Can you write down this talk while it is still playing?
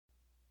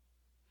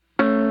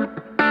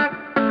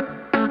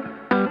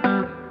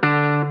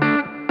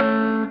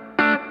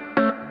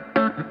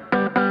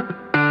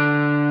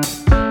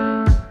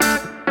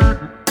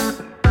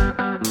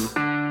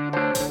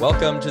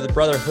Welcome to the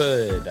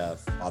Brotherhood of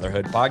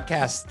Fatherhood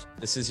podcast.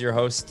 This is your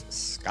host,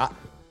 Scott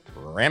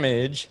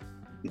Ramage.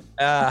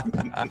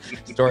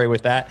 Story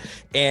with that.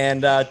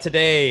 And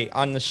today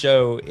on the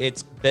show,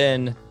 it's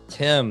Ben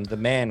Tim, the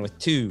man with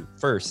two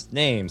first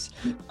names.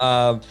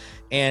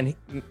 And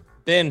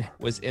Ben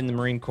was in the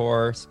Marine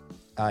Corps.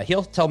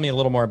 He'll tell me a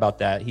little more about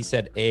that. He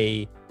said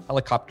a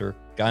helicopter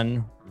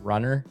gun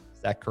runner. Is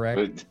that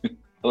correct?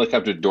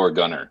 Helicopter door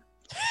gunner.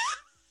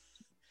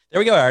 There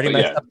we go. I already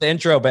messed up the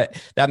intro,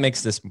 but that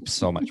makes this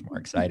so much more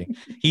exciting.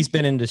 He's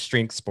been into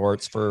strength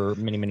sports for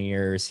many, many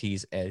years. He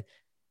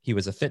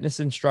was a fitness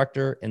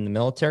instructor in the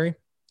military.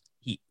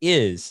 He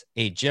is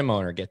a gym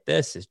owner. Get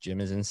this, his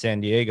gym is in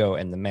San Diego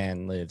and the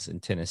man lives in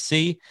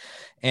Tennessee.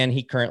 And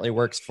he currently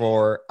works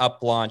for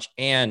UpLaunch.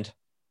 And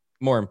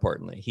more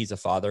importantly, he's a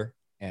father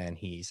and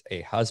he's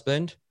a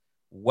husband.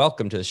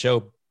 Welcome to the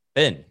show,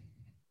 Ben.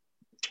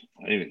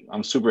 Hey,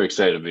 I'm super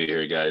excited to be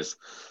here, guys.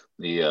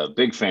 The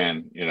big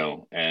fan,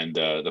 and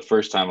the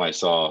first time I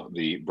saw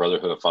the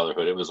Brotherhood of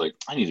Fatherhood, it was like,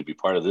 I need to be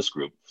part of this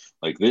group.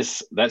 Like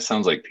this, that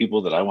sounds like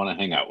people that I want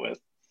to hang out with.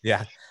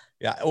 Yeah.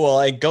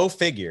 Well, go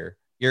figure.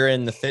 You're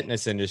in the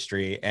fitness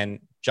industry, and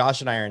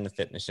Josh and I are in the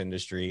fitness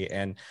industry,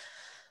 and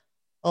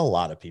a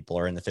lot of people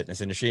are in the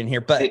fitness industry in here,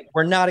 but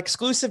we're not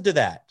exclusive to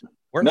that.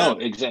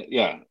 Exactly.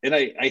 Yeah. And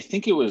I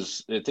think it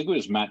was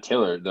Matt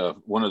Taylor,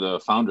 one of the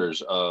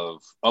founders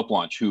of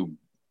UpLaunch,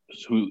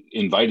 who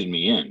invited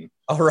me in.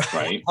 Oh,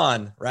 right.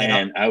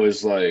 And I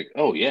was like,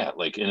 oh yeah.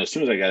 Like, and as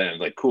soon as I got in,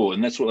 like, cool.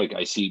 And that's what, like,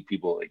 I see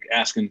people like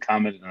asking,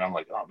 commenting, and I'm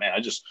like, oh man, I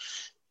just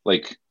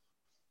like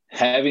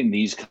having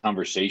these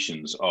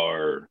conversations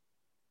are,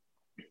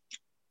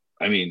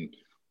 I mean,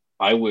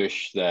 I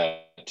wish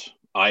that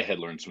I had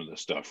learned some of this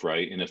stuff.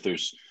 Right. And if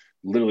there's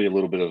literally a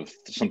little bit of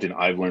something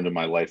I've learned in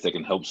my life that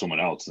can help someone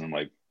else, and I'm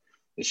like,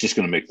 it's just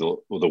going to make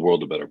the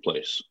world a better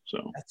place.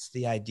 So that's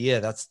the idea.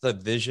 That's the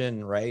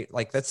vision, right?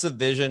 Like that's the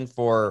vision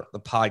for the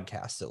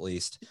podcast, at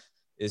least,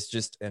 is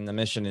just, and the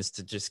mission is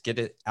to just get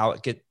it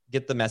out,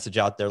 get the message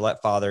out there,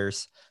 let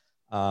fathers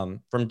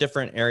from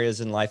different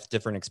areas in life,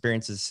 different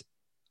experiences,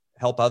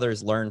 help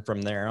others learn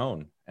from their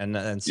own.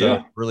 And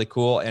so really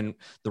cool. And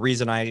the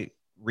reason I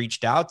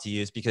reached out to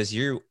you is because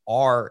you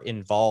are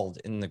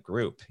involved in the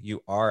group.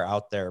 You are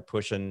out there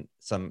pushing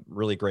some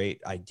really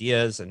great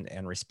ideas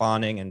and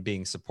responding and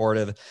being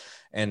supportive.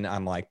 And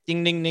I'm like,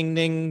 ding, ding, ding,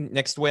 ding,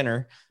 next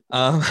winner.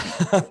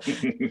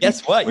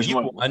 Guess what?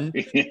 You won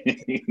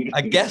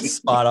a guest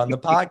spot on the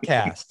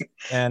podcast.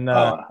 And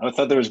I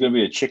thought there was going to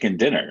be a chicken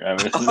dinner.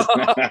 I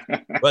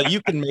mean, well, you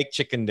can make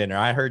chicken dinner.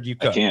 I heard you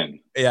cook. I can.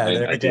 Yeah,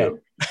 I do.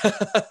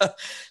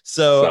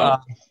 So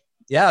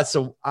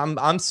so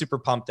I'm super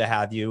pumped to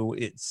have you.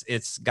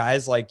 It's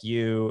guys like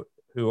you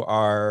who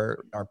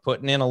are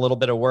putting in a little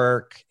bit of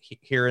work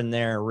here and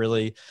there,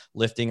 really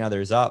lifting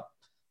others up,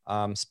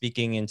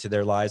 speaking into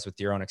their lives with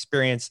your own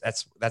experience.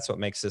 That's what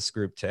makes this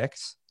group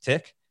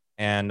tick.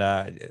 And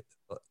and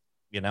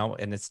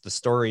it's the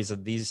stories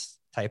of these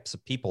types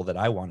of people that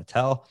I want to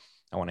tell,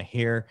 I want to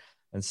hear.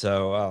 And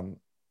so,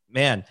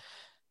 man,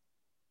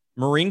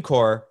 Marine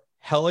Corps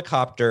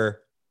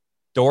helicopter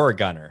door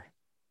gunner.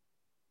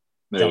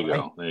 There you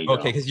go.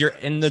 Okay, because you're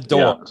in the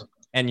door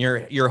and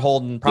you're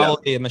holding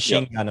probably a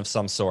machine gun of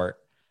some sort.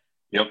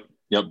 Yep.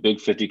 Big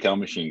 50 cal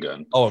machine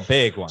gun. Oh, a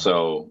big one.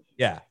 So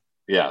yeah,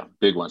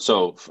 big one.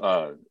 So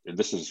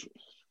this is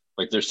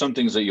like, there's some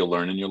things that you'll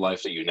learn in your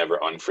life that you never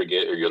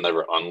unforget or you'll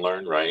never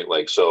unlearn, right?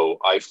 Like, so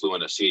I flew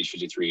in a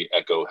CH-53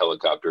 Echo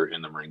helicopter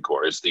in the Marine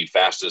Corps. It's the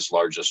fastest,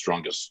 largest,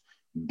 strongest,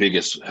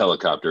 biggest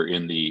helicopter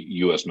in the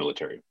U.S.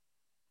 military.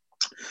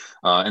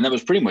 And that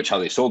was pretty much how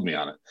they sold me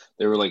on it.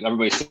 They were like,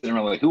 everybody's sitting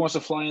around like, who wants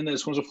to fly in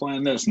this? Who wants to fly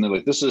in this? And they're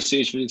like, this is a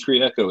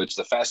CH-53 Echo. It's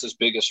the fastest,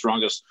 biggest,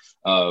 strongest,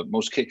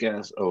 most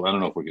kick-ass. Oh, I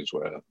don't know if we can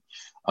swear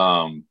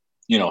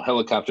that.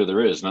 Helicopter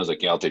there is. And I was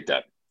like, yeah, I'll take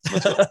that.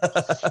 Let's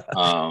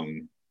go.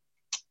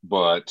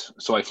 But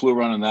so I flew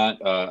around in that.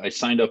 I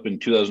signed up in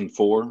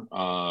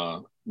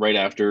 2004, right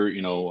after,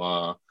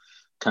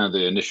 kind of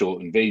the initial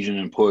invasion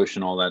and push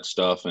and all that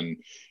stuff. And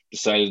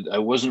decided I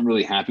wasn't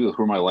really happy with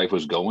where my life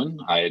was going.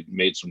 I had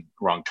made some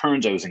wrong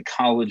turns. I was in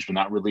college, but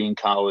not really in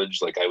college.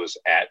 Like I was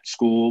at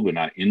school, but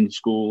not in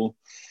school.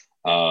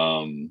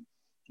 Or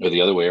the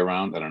other way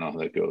around. I don't know how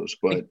that goes,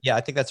 but yeah,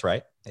 I think that's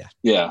right.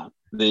 Yeah.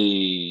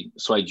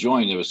 So I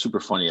joined. It was super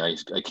funny.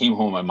 I came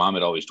home. My mom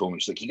had always told me,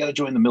 she's like, you got to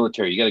join the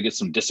military. You got to get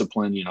some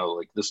discipline,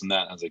 like this and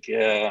that. And I was like,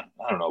 yeah,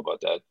 I don't know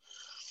about that.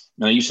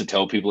 And I used to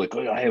tell people like,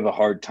 oh, I have a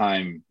hard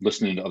time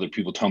listening to other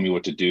people tell me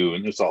what to do.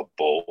 And it's all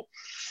bull.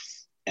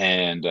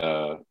 And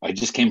I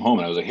just came home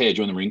and I was like, hey, I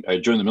joined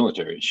the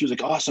military. She was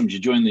like, awesome. Did you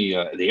join the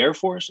Air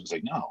Force? I was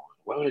like, no.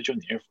 Why would I join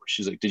the Air Force?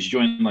 She's like, did you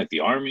join like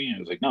the Army? I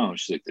was like, no.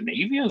 She's like, the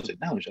Navy? I was like,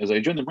 no. I was like, I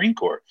joined the Marine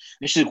Corps.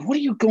 And she's like, what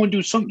are you going to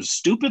do something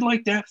stupid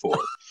like that for?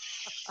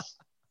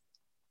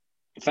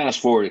 Fast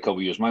forward a couple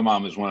of years, my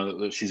mom is one of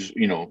the, she's,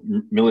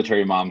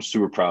 military mom's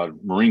super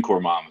proud. Marine Corps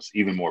mom's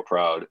even more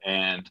proud.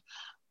 And,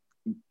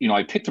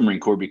 I picked the Marine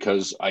Corps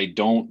because I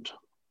don't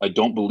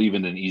believe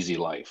in an easy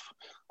life.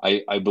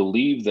 I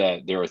believe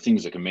that there are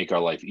things that can make our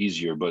life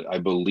easier, but I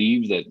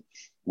believe that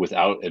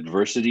without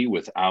adversity,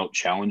 without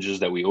challenges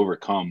that we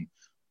overcome,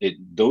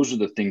 those are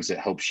the things that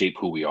help shape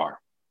who we are.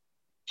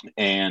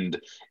 And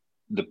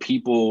the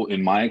people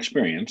in my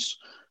experience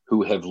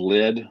who have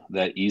led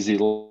that easy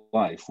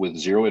life with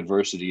zero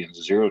adversity and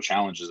zero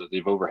challenges that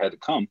they've ever had to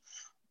come,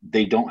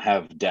 they don't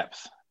have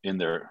depth in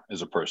there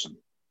as a person.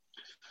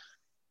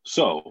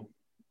 So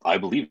I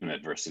believe in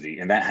adversity,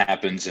 and that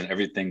happens in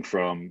everything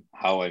from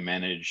how I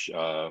manage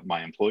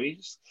my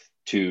employees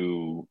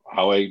to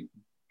how I,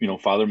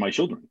 father my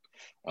children,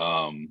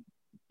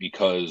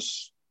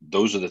 because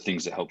those are the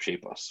things that help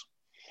shape us.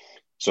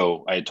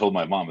 So I had told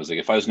my mom, I was like,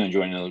 if I was going to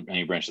join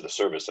any branch of the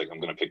service, like I'm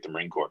going to pick the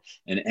Marine Corps.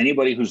 And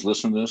anybody who's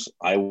listening to this,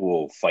 I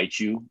will fight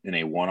you in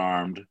a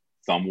one-armed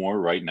thumb war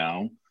right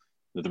now.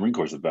 That the Marine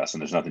Corps is the best,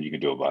 and there's nothing you can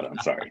do about it.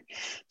 I'm sorry.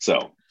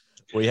 So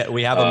we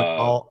have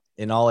them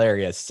in all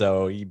areas.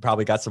 So you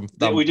probably got some.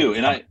 We do,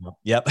 and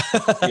Yep.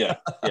 yeah.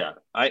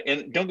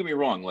 And don't get me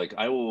wrong. Like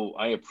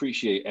I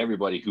appreciate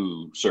everybody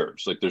who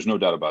serves. Like there's no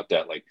doubt about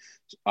that. Like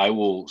I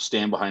will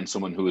stand behind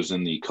someone who is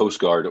in the Coast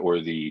Guard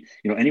or the,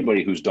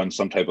 anybody who's done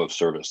some type of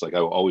service. Like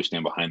I will always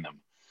stand behind them.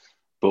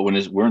 But when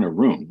we're in a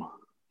room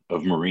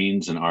of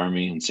Marines and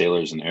Army and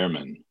sailors and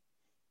airmen,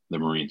 the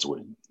Marines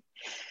win.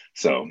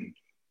 So,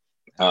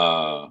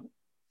 but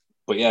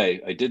yeah,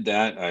 I did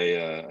that.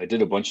 I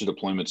did a bunch of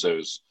deployments. I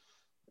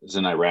was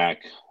in Iraq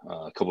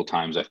a couple of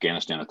times,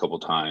 Afghanistan a couple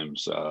of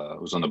times. I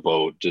was on the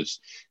boat,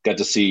 just got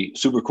to see,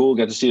 super cool,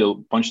 got to see a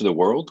bunch of the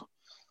world.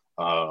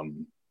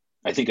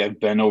 I think I've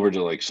been over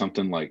to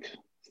something like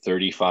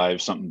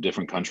 35 something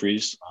different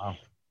countries. Wow.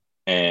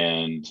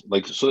 And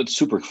so it's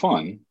super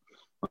fun,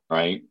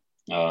 right?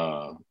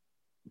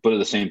 But at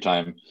the same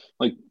time,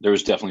 there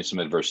was definitely some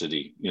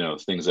adversity,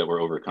 things that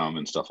were overcome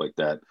and stuff like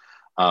that.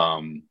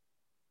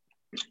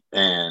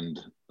 And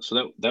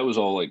so that was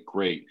all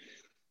great.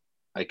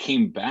 I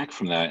came back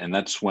from that, and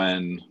that's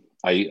when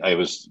I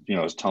was, I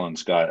was telling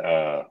Scott,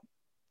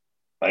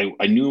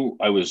 I knew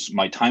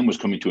my time was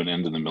coming to an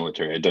end in the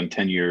military. I'd done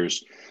 10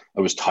 years.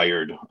 I was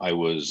tired. I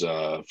was,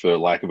 for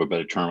lack of a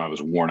better term, I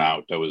was worn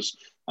out.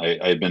 I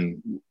had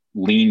been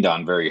leaned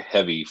on very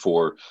heavy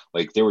for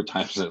there were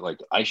times that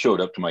I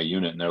showed up to my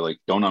unit and they're like,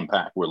 don't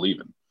unpack, we're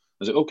leaving. I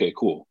was like, okay,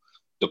 cool.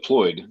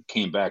 Deployed,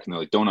 came back and they're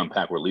like, don't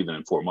unpack, we're leaving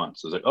in 4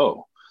 months. I was like,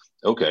 oh,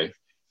 okay.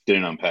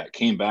 Didn't unpack,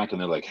 came back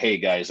and they're like, hey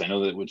guys, I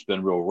know that it's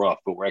been real rough,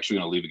 but we're actually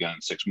going to leave again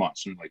in 6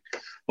 months. And I'm like,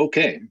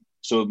 okay.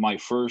 So my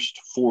first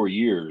 4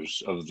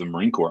 years of the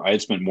Marine Corps, I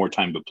had spent more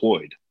time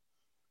deployed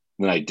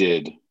than I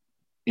did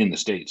in the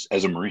States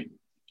as a Marine.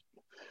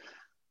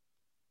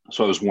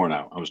 So I was worn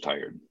out. I was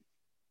tired.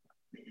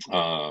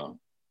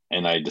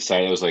 And I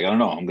decided, I was like, I don't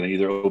know, I'm going to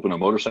either open a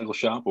motorcycle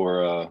shop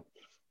or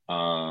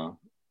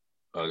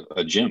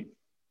a gym.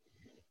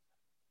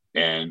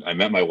 And I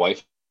met my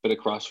wife at a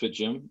CrossFit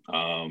gym.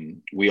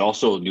 We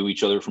also knew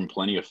each other from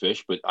Plenty of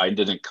Fish, but I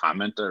didn't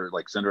comment or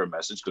send her a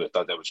message because I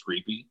thought that was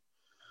creepy.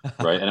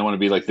 Right. And I want to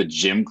be the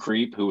gym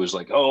creep who was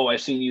like, oh, I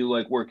seen you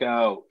work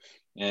out.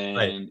 And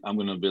right. I'm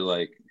going to be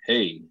like,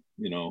 hey,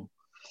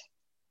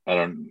 I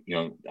don't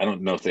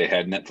know if they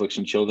had Netflix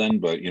and chill then,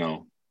 but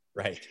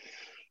right.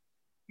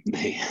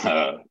 They,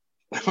 I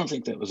don't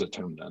think that was a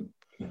term then.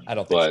 I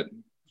don't think but so.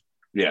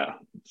 Yeah,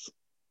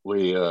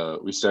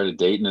 we started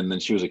dating, and then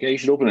she was like, hey, you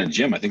should open a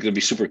gym. I think it'd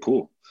be super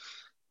cool.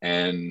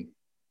 And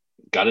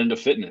got into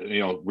fitness,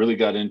 really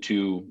got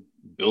into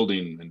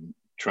building and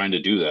trying to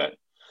do that.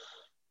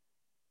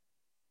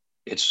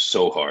 It's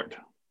so hard.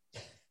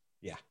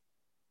 Yeah.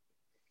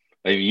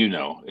 I mean,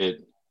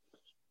 it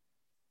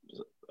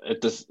at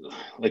this,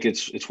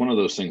 it's one of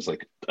those things,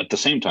 at the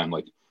same time,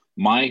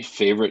 my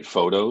favorite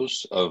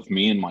photos of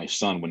me and my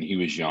son when he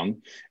was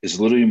young is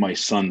literally my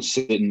son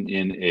sitting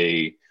in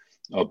a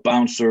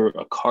bouncer,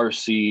 a car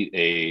seat,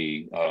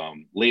 a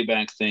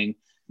layback thing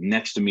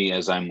next to me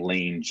as I'm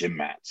laying gym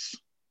mats.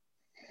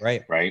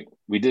 Right. Right.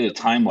 We did a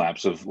time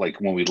lapse of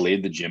when we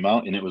laid the gym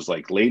out, and it was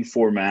laid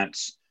 4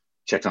 mats,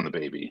 checked on the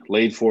baby,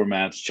 laid 4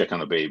 mats, check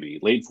on the baby,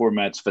 laid 4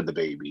 mats, fed the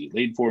baby,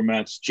 laid 4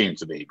 mats,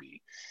 changed the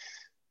baby.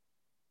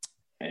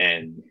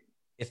 And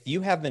if you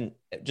haven't,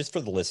 just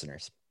for the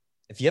listeners,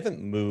 if you haven't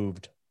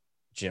moved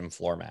gym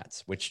floor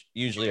mats, which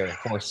usually are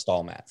horse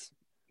stall mats,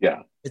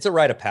 yeah, it's a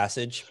rite of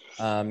passage.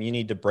 You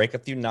need to break a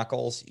few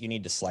knuckles. You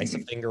need to slice a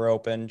finger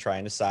open,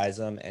 trying to size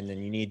them. And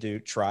then you need to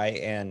try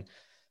and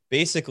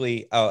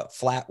basically move a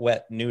flat,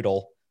 wet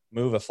noodle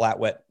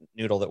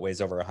that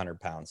weighs over 100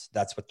 pounds.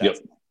 That's what that's.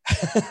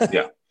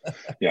 Yep.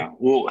 Yeah.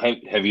 Well,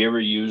 have you ever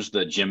used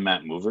the gym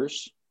mat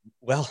movers?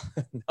 Well,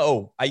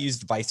 no, I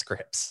used vice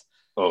grips.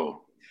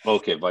 Oh,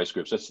 okay. Vice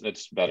grips.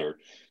 That's better.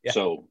 Yeah.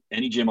 So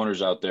any gym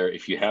owners out there,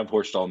 if you have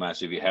horse stall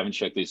mats, if you haven't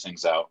checked these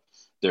things out,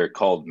 they're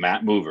called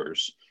mat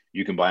movers.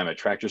 You can buy them at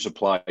Tractor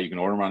Supply. You can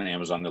order them on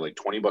Amazon. They're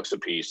 $20 a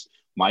piece.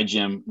 My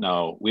gym,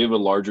 now we have a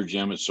larger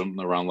gym. It's something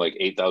around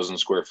 8,000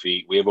 square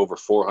feet. We have over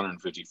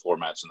 450 floor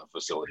mats in the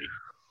facility.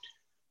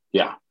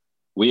 Yeah.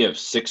 We have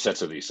 6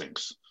 sets of these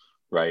things,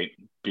 right?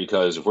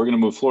 Because if we're going to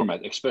move floor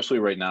mat, especially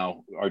right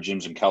now, our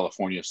gym's in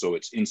California. So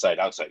it's inside,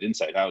 outside,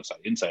 inside, outside,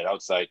 inside,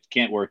 outside.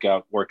 Can't work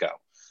out.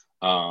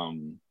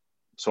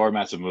 So our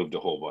mats have moved a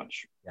whole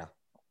bunch. Yeah.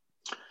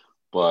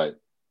 But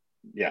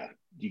yeah,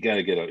 you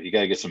gotta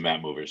get some mat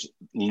movers.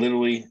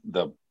 Literally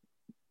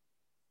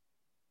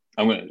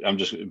I'm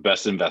just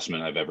best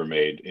investment I've ever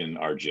made in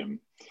our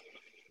gym.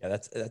 Yeah,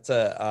 that's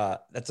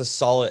a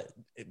solid.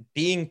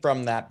 Being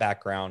from that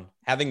background,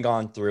 having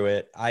gone through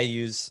it, I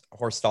use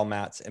horse stall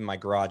mats in my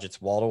garage.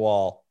 It's wall to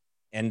wall,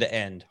 end to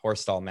end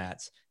horse stall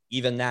mats.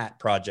 Even that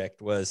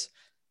project was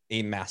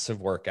a massive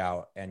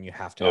workout, and you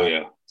have to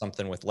have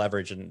something with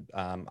leverage. And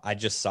I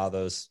just saw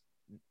those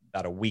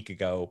about a week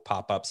ago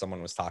pop up.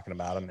 Someone was talking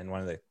about them in one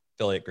of the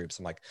affiliate groups.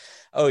 I'm like,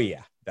 oh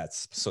yeah,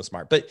 that's so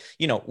smart. But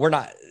we're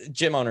not,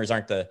 gym owners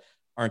aren't the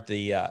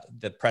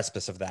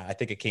precipice of that. I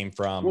think it came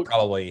from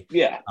probably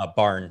a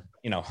barn,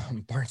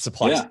 barn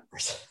supply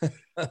stores.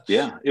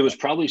 Yeah. It was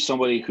probably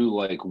somebody who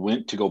like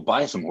went to go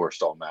buy some horse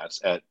stall mats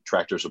at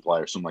Tractor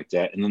Supply or something like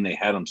that. And then they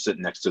had them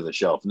sitting next to the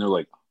shelf and they're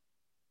like,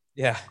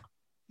 yeah,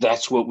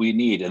 that's what we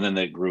need. And then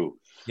they grew.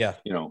 Yeah.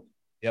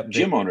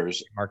 Gym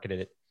owners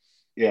marketed it.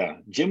 Yeah.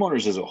 Gym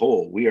owners as a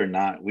whole, we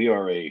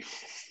are a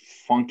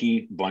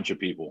funky bunch of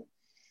people.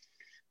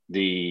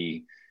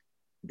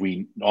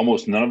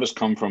 Almost none of us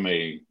come from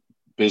a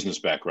business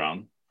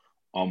background.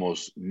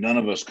 Almost none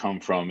of us come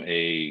from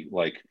a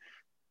like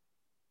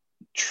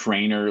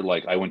trainer.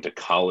 Like I went to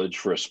college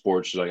for a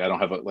sports. Like I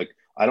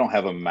don't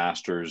have a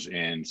master's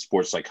in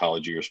sports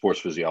psychology or sports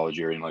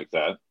physiology or anything like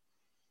that.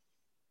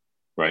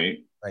 Right.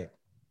 Right.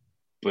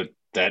 But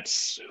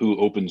that's who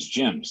opens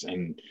gyms,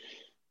 and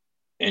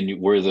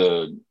we're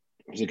the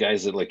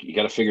guys that like, you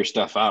got to figure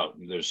stuff out.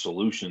 There's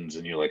solutions.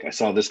 And you're like, I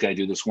saw this guy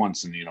do this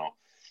once, and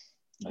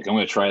like, I'm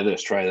going to try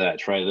this, try that,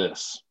 try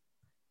this.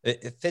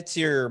 It fits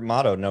your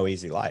motto, no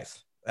easy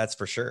life. That's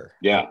for sure.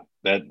 Yeah.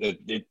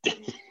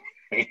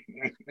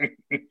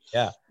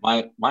 Yeah.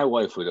 My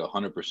wife would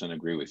 100%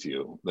 agree with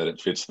you that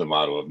it fits the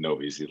motto of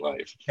no easy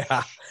life.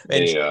 Yeah.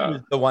 And she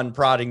was the one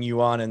prodding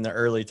you on in the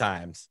early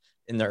times,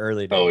 in the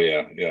early days. Oh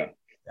yeah. Yeah.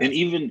 And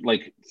even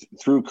like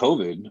through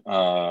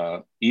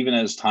COVID, even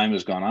as time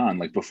has gone on,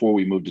 like before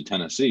we moved to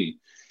Tennessee,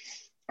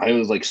 I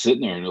was like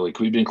sitting there and like,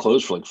 we've been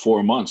closed for like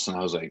 4 months. And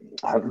I was like,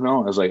 I don't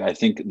know. I was like, I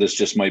think this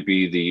just might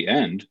be the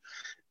end.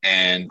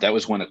 And that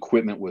was when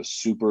equipment was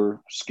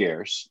super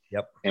scarce.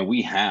 Yep. And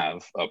we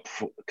have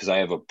because I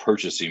have a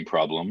purchasing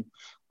problem.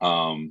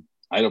 I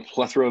had a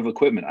plethora of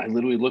equipment. I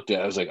literally looked at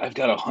it. I was like, I've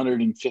got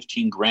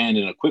 115 grand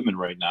in equipment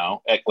right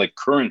now at like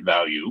current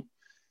value.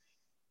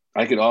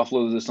 I could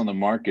offload this on the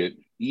market,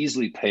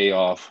 easily pay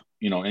off,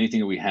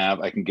 anything that we have.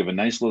 I can give a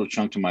nice little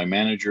chunk to my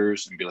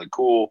managers and be like,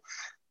 cool.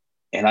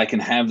 And I can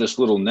have this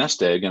little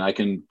nest egg and I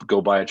can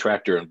go buy a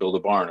tractor and build a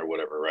barn or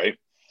whatever. Right.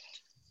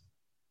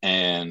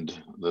 And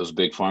those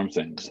big farm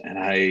things. And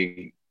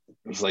I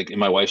was like, and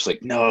my wife's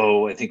like,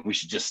 no, I think we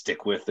should just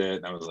stick with it.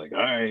 And I was like, all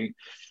right.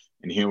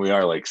 And here we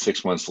are like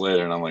 6 months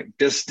later. And I'm like,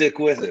 just stick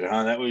with it,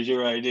 huh? That was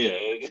your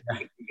idea.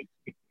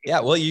 Yeah.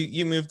 Well,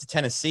 you moved to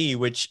Tennessee,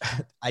 which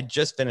I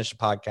just finished a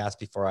podcast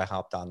before I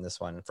hopped on this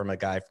one from a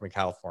guy from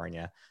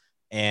California.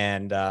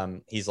 And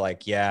he's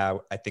like, yeah,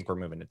 I think we're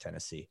moving to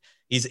Tennessee.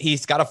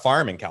 He's got a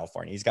farm in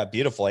California. He's got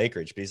beautiful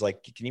acreage, but he's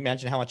like, can you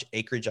imagine how much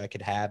acreage I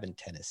could have in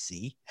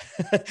Tennessee?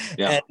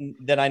 Yeah. And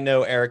then I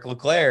know Eric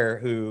Leclaire,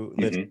 who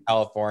lives in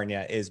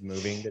California, is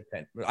moving to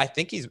Tennessee. I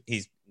think he's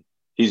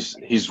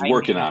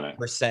working on it.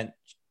 %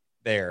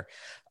 there.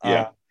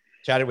 Yeah.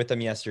 Chatted with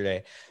him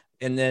yesterday.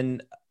 And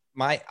then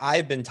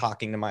I've been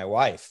talking to my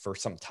wife for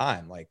some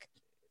time. Like,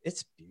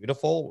 it's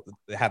beautiful.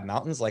 They have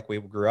mountains like we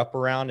grew up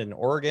around in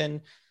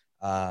Oregon.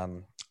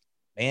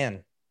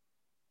 Man,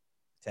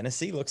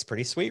 Tennessee looks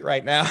pretty sweet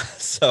right now.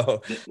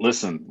 So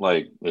listen,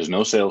 like there's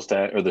no sales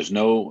tax or there's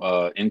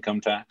no income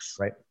tax.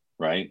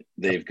 Right.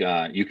 They've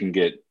got, you can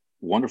get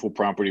wonderful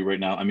property right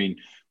now. I mean,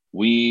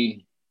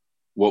 we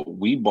bought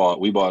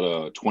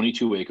a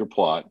 22-acre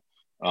plot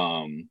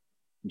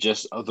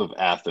just south of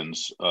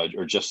Athens,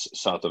 or just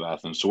south of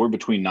Athens. So we're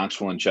between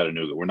Knoxville and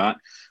Chattanooga.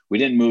 We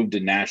didn't move to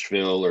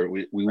Nashville, or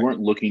we weren't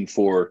looking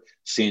for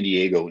San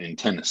Diego in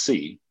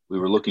Tennessee. We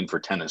were looking for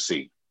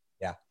Tennessee.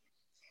 Yeah.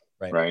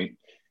 Right.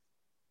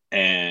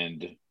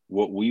 And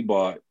what we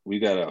bought, we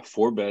got a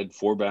 4-bed,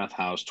 4-bath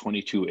house,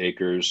 22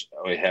 acres.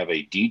 I have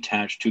a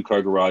detached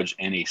 2-car garage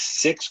and a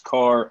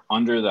 6-car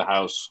under the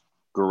house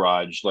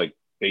garage, like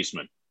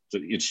basement. So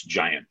it's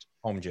giant.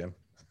 Home gym.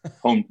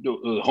 Home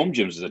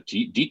gym is a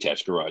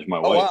detached garage. My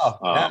wife.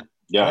 Wow.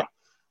 Yeah.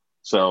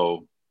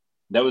 So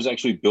that was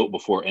actually built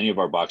before any of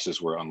our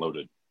boxes were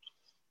unloaded.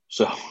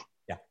 So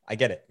yeah, I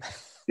get it.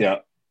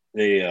 Yeah.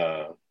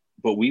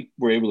 But we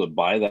were able to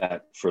buy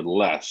that for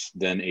less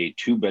than a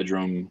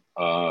 2-bedroom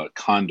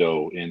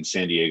condo in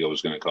San Diego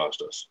was going to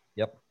cost us.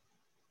 Yep.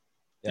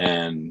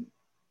 And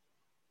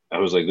I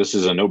was like, this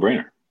is a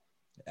no-brainer.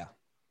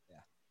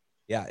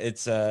 Yeah.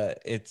 It's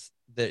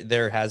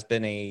there has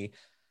been a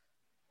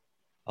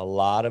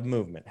lot of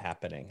movement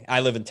happening.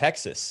 I live in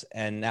Texas,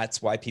 and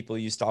that's why people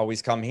used to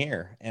always come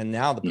here. And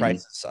now the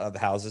prices of the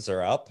houses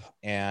are up,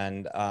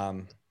 and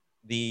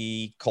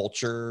the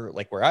culture,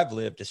 like where I've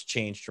lived, has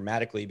changed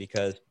dramatically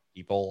because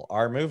people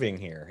are moving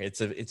here.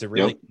 It's a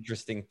really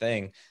interesting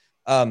thing.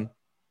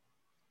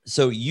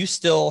 So you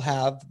still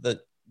have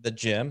the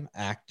gym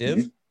active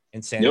Mm-hmm.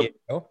 in San Yep.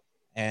 Diego,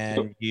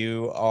 and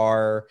you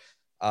are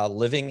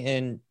living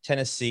in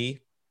Tennessee.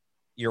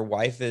 Your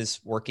wife is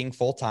working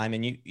full time,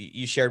 and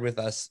you shared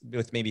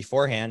with me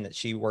beforehand that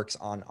she works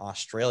on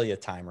Australia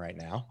time right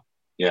now.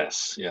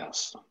 Yes.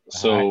 Yes. All right.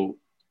 So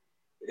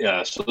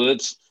yeah, so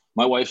that's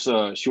my wife's.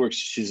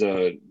 She's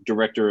a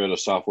director at a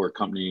software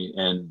company,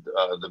 and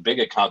the big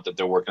account that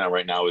they're working on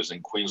right now is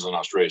in Queensland,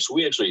 Australia. So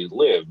we actually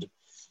lived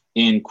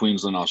in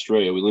Queensland,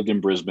 Australia. We lived in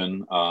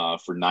Brisbane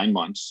for 9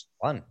 months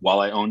Fun. while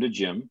I owned a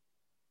gym,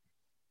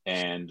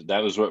 and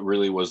that was what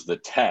really was the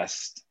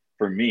test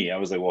for me. I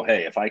was like, well,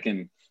 hey, if I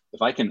can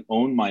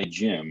own my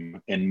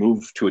gym and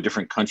move to a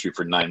different country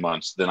for 9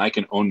 months, then I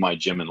can own my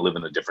gym and live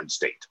in a different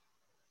state.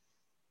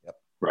 Yep.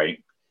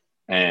 Right.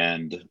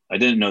 And I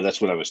didn't know that's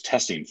what I was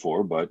testing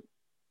for, but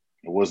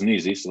it wasn't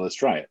easy. So let's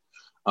try it.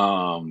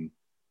 Um,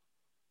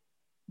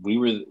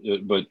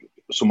 but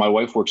so my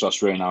wife works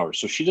Australian hours.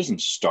 So she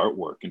doesn't start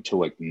work until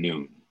like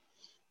noon.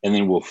 And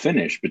then we'll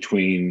finish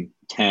between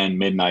 10,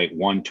 midnight,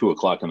 1, 2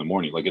 o'clock in the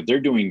morning. Like if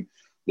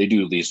they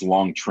do these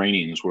long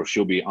trainings where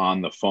she'll be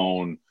on the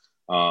phone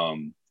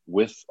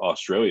with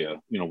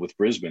Australia, with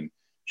Brisbane.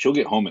 She'll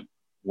get home at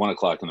 1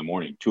 o'clock in the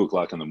morning, 2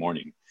 o'clock in the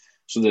morning.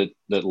 So that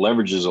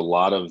leverages a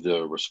lot of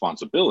the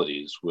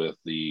responsibilities with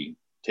the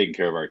taking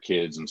care of our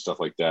kids and stuff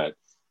like that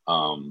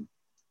on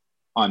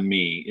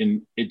me.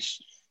 And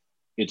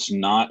it's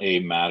not a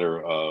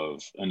matter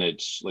of, and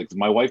it's like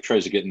my wife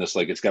tries to get in this,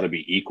 like, it's got to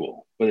be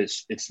equal, but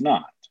it's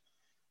not.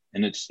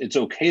 And it's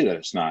okay that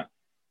it's not.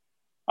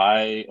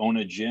 I own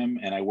a gym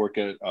and I work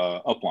at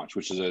UpLaunch,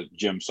 which is a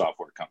gym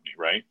software company,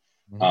 right?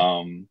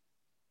 Mm-hmm.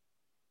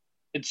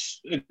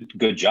 It's a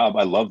good job.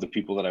 I love the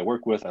people that I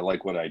work with. I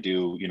like what I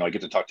do. I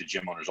get to talk to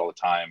gym owners all the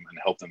time and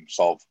help them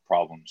solve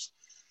problems.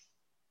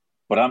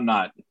 But I'm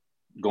not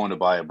going to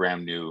buy a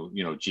brand new,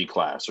 G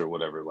class or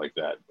whatever like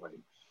that.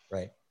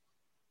 Right.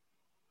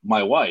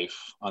 My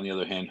wife, on the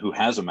other hand, who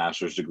has a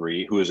master's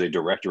degree, who is a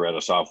director at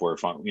a software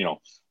fund,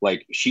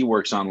 like she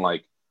works on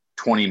like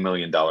 $20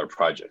 million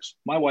projects.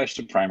 My wife's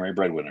the primary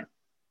breadwinner.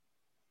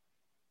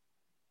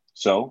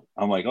 So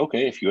I'm like,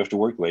 okay, if you have to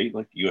work late,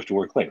 like you have to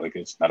work late. Like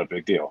it's not a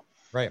big deal.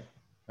 Right.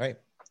 Right.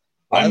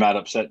 I'm Well, not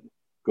upset.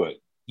 Good.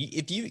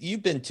 if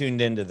you've been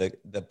tuned into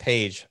the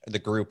page, the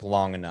group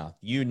long enough,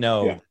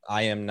 Yeah.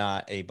 I am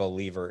not a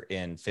believer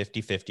in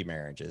 50-50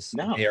 marriages.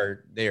 No.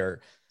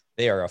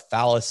 They are a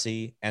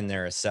fallacy, and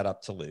they're a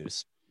setup to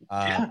lose.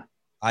 Yeah.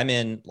 I'm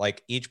in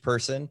like each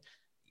person,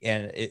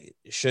 and it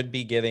should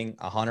be giving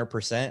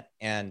 100%,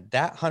 and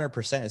that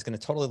 100% is going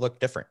to totally look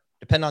different,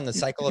 depend on the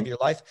cycle of your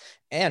life.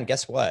 And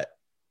guess what?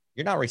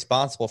 You're not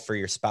responsible for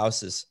your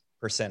spouse's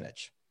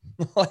percentage.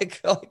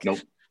 like Nope.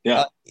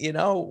 Yeah.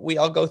 We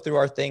all go through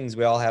our things.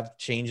 We all have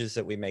changes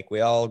that we make. We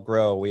all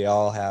grow. We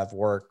all have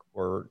work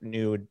or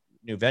new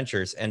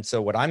ventures. And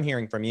so what I'm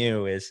hearing from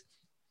you is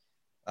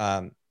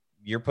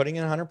you're putting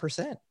in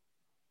 100%.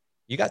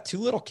 You got 2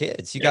 little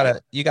kids. You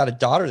got a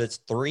daughter that's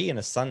 3 and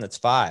a son that's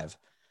 5.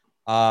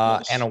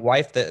 Yes. And a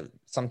wife that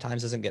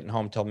sometimes isn't getting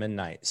home till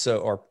midnight.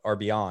 So, or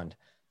beyond.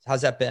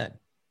 How's that been?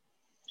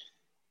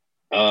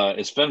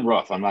 It's been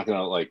rough. I'm not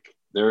gonna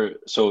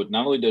so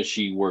not only does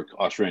she work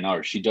Australian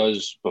hours, she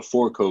does,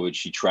 before COVID,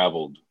 she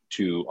traveled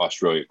to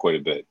Australia quite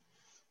a bit.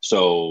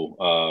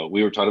 So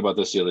we were talking about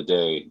this the other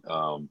day.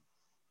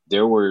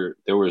 There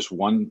was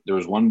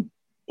one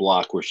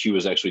block where she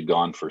was actually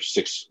gone for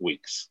 6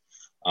 weeks.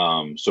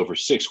 So for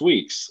 6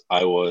 weeks,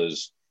 I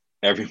was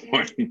every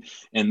morning.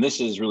 And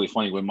this is really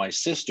funny. When I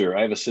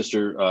have a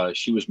sister,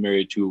 she was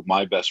married to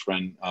my best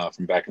friend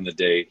from back in the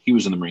day. He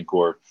was in the Marine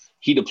Corps.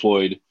 He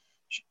deployed,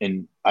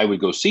 and I would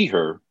go see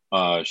her.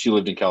 She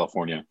lived in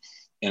California,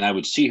 and I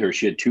would see her.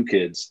 She had 2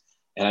 kids,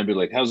 and I'd be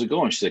like, "How's it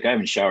going?" She's like, "I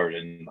haven't showered,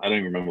 and I don't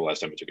even remember the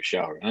last time I took a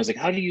shower." And I was like,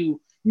 "How do you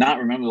not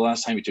remember the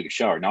last time you took a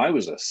shower?" Now I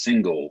was a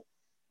single,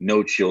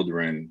 no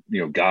children,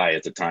 guy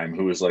at the time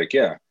who was like,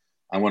 "Yeah,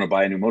 I want to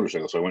buy a new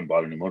motorcycle," so I went and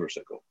bought a new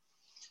motorcycle.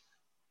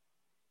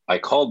 I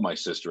called my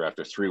sister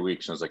after 3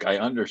 weeks, and I was like, "I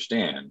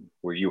understand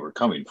where you were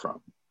coming from."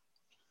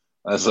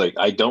 I was like,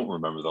 "I don't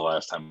remember the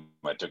last time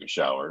I took a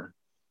shower,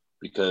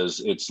 because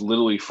it's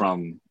literally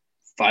from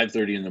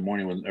 5:30 in the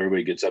morning when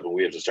everybody gets up and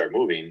we have to start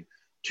moving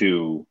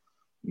to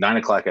 9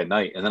 o'clock at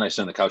night. And then I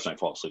sit on the couch and I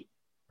fall asleep."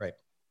 Right.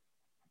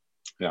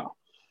 Yeah.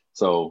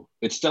 So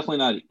it's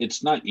definitely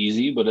it's not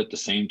easy, but at the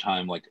same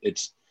time, like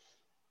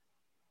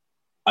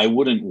I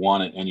wouldn't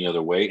want it any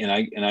other way. And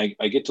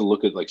I get to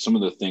look at like some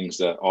of the things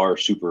that are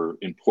super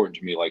important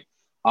to me. Like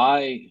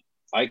I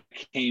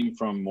came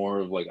from more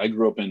of like, I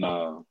grew up in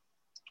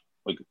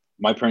like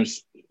my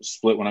parents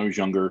split when I was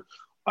younger.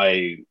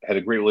 I had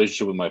a great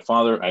relationship with my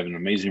father. I have an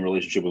amazing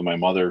relationship with my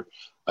mother.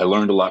 I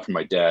learned a lot from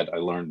my dad. I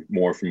learned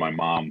more from my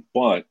mom,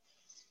 but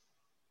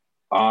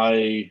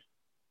I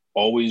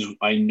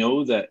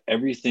know that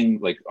everything,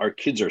 like our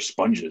kids are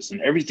sponges, and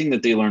everything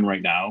that they learn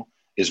right now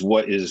is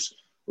what is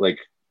like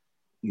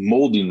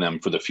molding them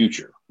for the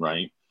future.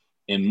 Right.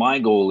 And my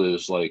goal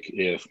is like,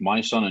 if my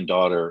son and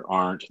daughter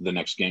aren't the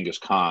next Genghis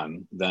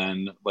Khan,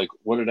 then like,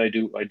 what did I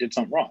do? I did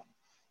something wrong.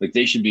 Like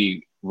they should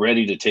be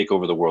ready to take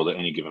over the world at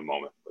any given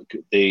moment.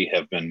 Like they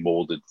have been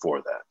molded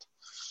for that.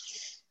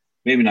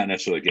 Maybe not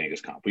necessarily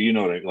Genghis Khan, but you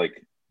know what I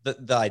like.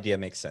 The idea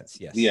makes sense.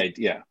 Yes. The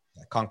idea.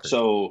 Yeah, conquered.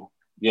 So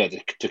yeah,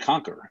 to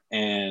conquer.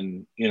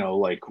 And, you know,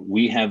 like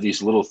we have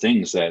these little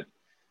things that,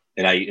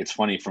 and it's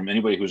funny from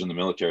anybody who's in the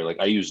military, like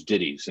I use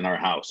ditties in our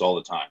house all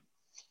the time.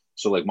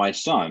 So like my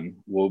son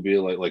will be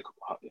like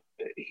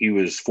he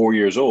was 4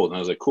 years old and I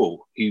was like,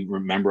 cool. He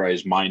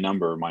memorized my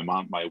number,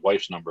 my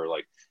wife's number.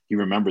 Like he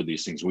remembered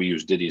these things. We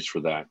use ditties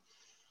for that.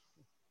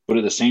 But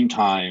at the same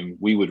time,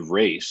 we would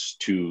race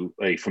to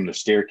from the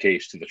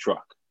staircase to the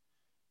truck.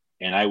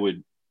 And I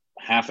would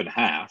half and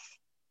half.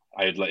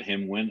 I'd let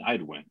him win.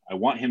 I'd win. I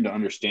want him to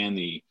understand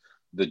the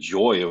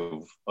joy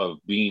of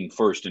being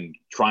first and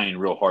trying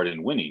real hard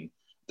and winning.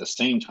 At the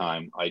same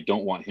time, I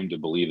don't want him to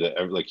believe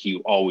that like he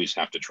always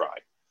have to try.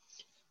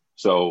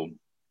 So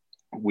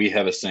we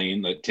have a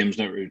saying that Tim's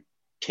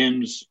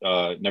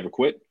never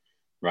quit,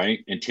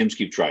 right? And Tim's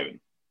keep driving.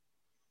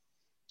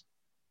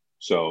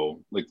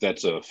 So like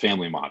that's a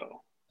family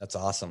motto. That's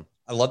awesome.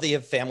 I love that you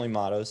have family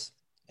mottos,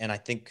 and I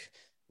think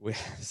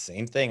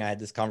same thing. I had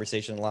this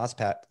conversation in the last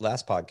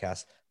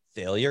podcast.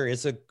 Failure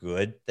is a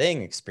good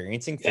thing.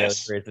 Experiencing failure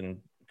is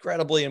an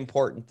incredibly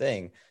important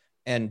thing,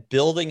 and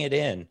building it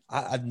in.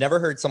 I've never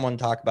heard someone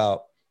talk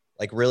about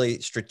like really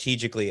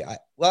strategically.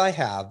 I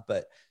have,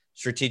 but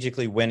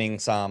strategically winning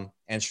some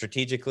and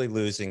strategically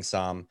losing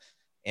some.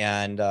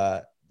 And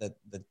the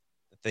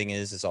thing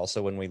is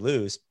also when we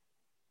lose,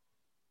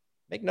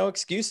 make no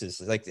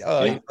excuses. It's like,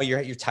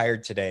 you're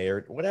tired today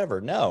or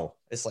whatever. No,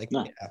 it's like,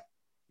 yeah,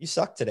 you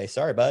suck today.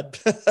 Sorry, bud.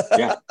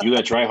 Yeah, you got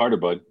to try harder,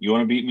 bud. You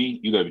want to beat me?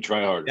 You got to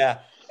try harder. Yeah,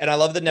 and I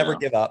love the never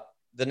give up.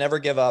 The never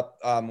give up.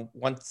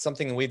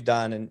 Something that we've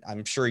done, and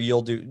I'm sure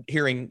you'll do.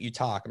 Hearing you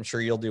talk, I'm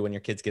sure you'll do when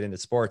your kids get into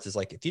sports. Is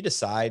like if you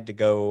decide to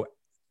go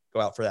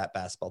out for that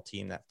basketball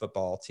team, that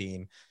football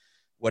team,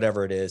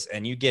 whatever it is,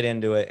 and you get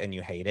into it and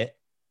you hate it,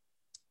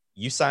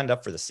 you signed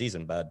up for the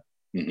season, bud.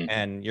 Mm-hmm.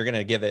 And you're going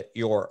to give it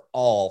your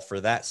all for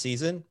that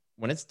season.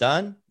 When it's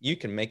done, you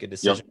can make a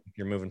decision if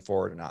you're moving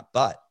forward or not,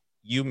 but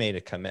you made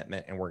a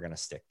commitment and we're going to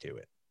stick to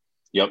it.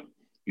 Yep.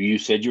 You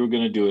said you were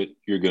going to do it.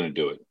 You're going to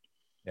do it.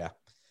 Yeah.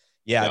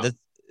 Yeah.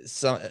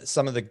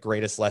 Some of the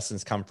greatest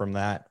lessons come from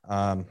that.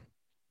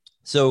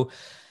 So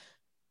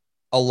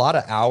a lot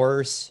of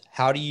hours.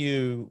 How do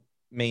you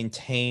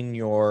maintain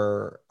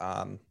your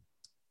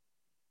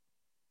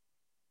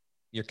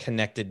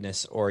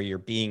connectedness or your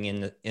being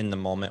in the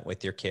moment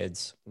with your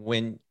kids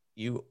when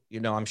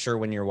I'm sure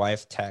when your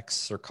wife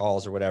texts or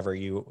calls or whatever,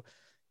 you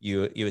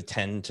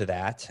attend to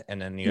that.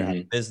 And then you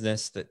have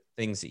business,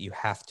 things that you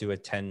have to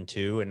attend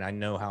to. And I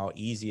know how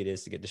easy it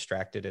is to get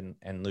distracted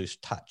and lose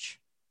touch.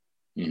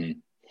 Mm-hmm.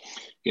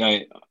 Yeah.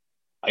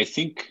 I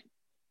think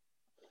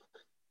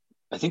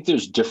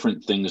there's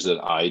different things that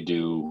I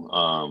do.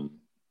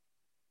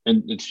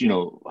 And it's,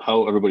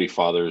 how everybody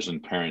fathers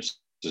and parents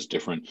is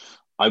different.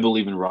 I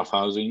believe in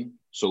roughhousing.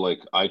 So like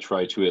I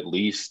try to at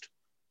least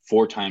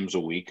 4 times a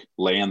week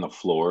lay on the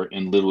floor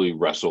and literally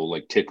wrestle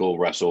like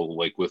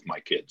with my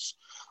kids.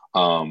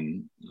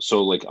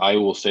 So like I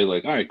will say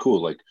like, all right,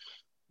 cool. Like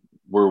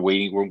we're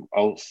waiting.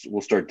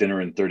 We'll start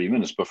dinner in 30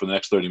 minutes, but for the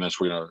next 30 minutes,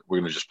 we're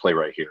going to just play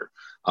right here.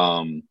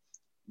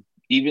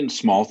 Even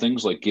small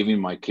things like giving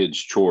my kids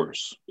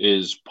chores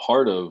is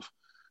part of,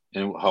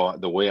 and how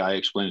the way I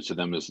explain it to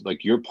them is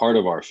like, you're part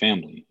of our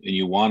family and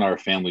you want our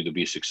family to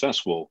be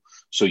successful.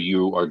 So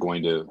you are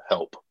going to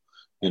help.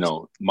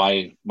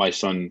 My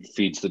son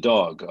feeds the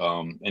dog.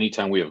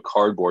 Anytime we have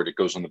cardboard, it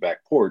goes on the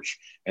back porch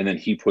and then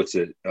he puts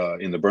it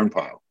in the burn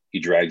pile. He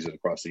drags it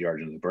across the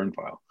yard into the burn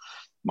pile.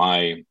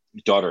 My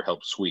daughter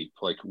helps sweep.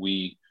 Like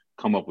we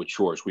come up with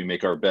chores. We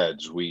make our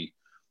beds. We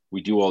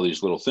do all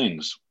these little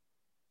things.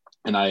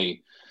 And I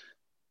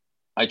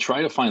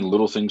try to find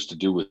little things to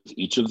do with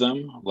each of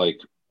them. Like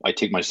I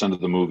take my son to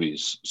the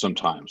movies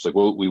sometimes. Like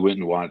we went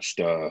and watched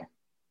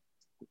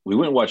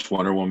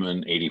Wonder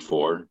Woman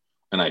 84,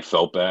 and I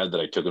felt bad that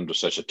I took him to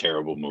such a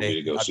terrible movie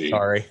to go see.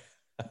 Sorry.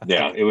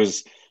 Yeah, it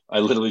was. I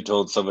literally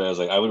told somebody, I was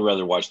like, I would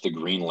rather watch the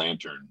Green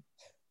Lantern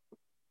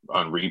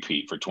on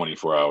repeat for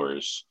 24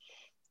 hours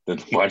than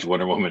watch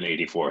Wonder Woman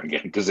 84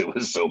 again because it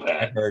was so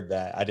bad. I heard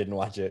that. I didn't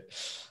watch it.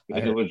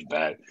 It was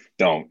bad.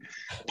 Don't.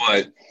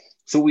 But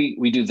so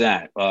we do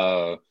that.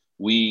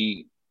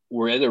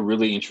 We're at a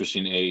really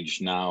interesting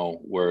age now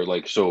where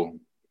like, so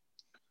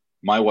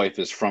my wife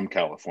is from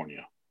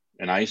California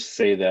and I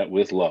say that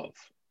with love,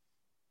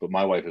 but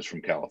my wife is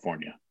from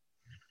California.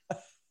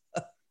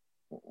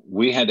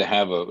 We had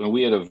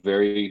a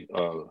very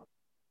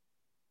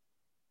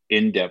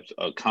in-depth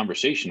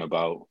conversation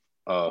about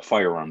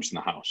firearms in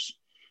the house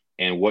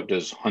and what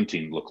does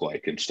hunting look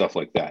like and stuff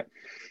like that.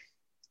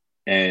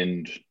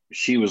 And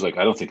she was like,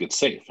 I don't think it's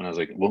safe. And I was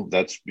like, well,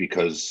 that's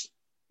because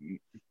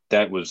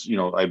that was,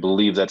 I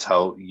believe that's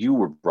how you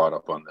were brought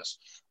up on this.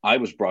 I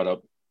was brought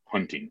up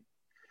hunting.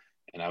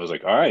 And I was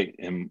like, all right.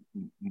 And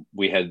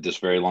we had this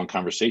very long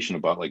conversation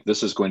about like,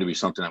 this is going to be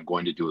something I'm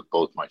going to do with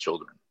both my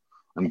children.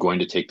 I'm going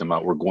to take them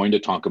out. We're going to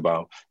talk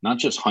about not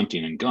just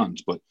hunting and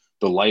guns, but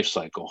the life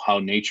cycle, how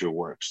nature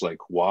works, like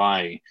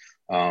why,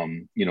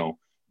 you know,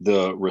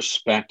 the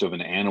respect of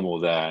an animal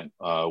that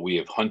we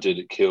have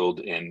hunted, killed,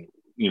 and,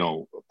 you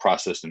know,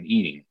 processed and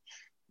eating.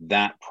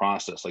 That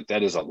process, like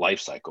that is a life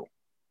cycle.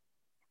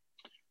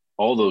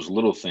 All those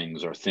little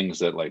things are things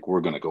that like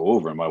we're going to go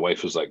over. And my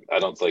wife was like, I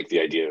don't like the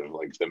idea of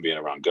like them being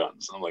around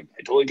guns. And I'm like,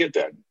 I totally get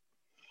that.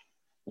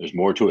 There's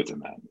more to it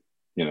than that,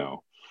 you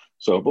know.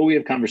 So, but we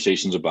have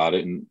conversations about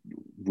it, and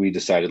we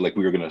decided like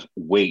we were going to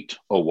wait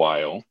a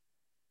while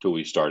till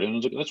we started. And I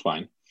was like, that's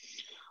fine.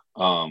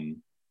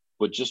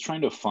 But just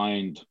trying to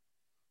find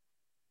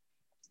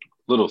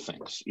little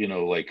things, you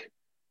know, like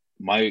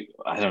I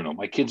don't know,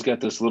 my kid's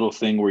got this little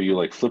thing where you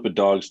like flip a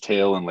dog's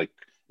tail and like,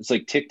 it's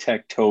like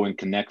tic-tac-toe and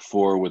Connect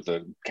Four with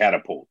a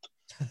catapult,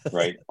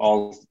 right?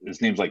 All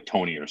his name's like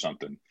Tony or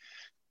something.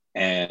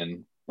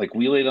 And like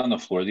we laid on the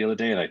floor the other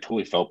day, and I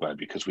totally felt bad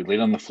because we laid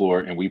on the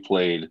floor and we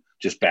played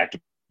just back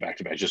to back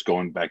to back, just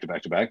going back to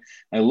back to back.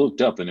 And I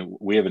looked up, and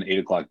we have an 8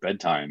 o'clock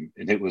bedtime,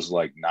 and it was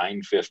like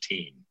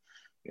 9:15,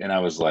 and I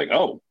was like,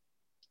 "Oh,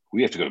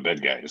 we have to go to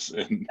bed, guys."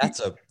 And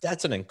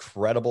That's an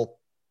incredible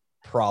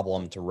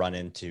problem to run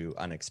into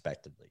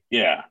unexpectedly.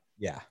 yeah,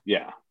 Yeah.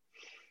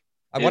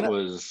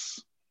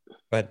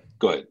 But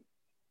go ahead.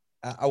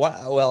 I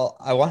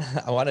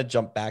want to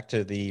jump back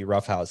to the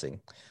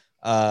roughhousing.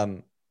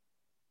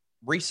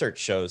 Research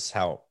shows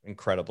how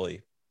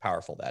incredibly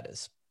powerful that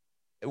is.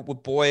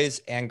 With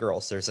boys and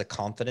girls, there's a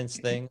confidence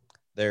thing.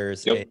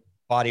 There's a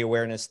body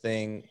awareness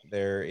thing.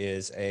 There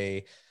is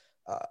a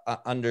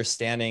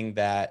understanding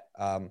that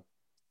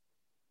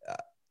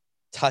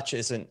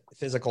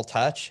physical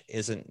touch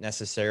isn't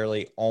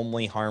necessarily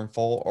only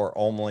harmful or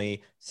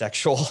only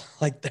sexual.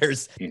 Like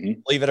there's,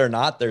 believe it or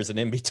not, there's an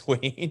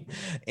in-between.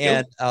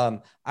 And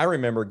I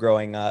remember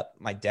growing up,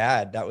 my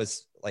dad, that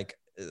was like,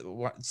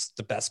 what's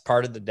the best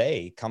part of the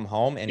day? Come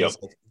home and he's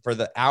like, for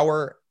the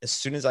hour, as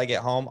soon as I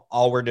get home,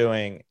 all we're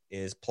doing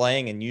is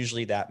playing. And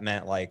usually that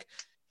meant like,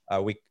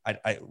 we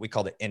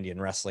called it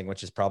Indian wrestling,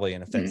 which is probably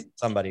an offense to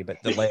somebody,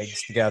 but the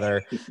legs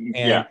together.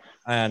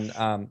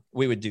 And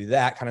we would do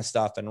that kind of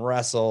stuff and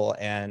wrestle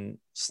and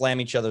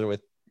slam each other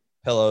with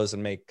pillows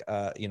and make,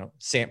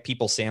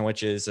 people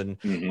sandwiches and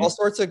all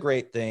sorts of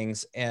great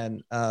things.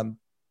 And I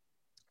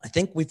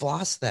think we've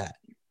lost that.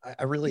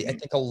 I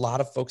think a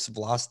lot of folks have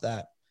lost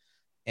that.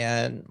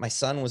 And my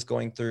son was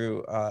going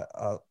through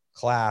a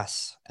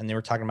class, and they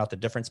were talking about the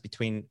difference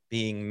between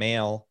being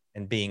male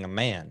and being a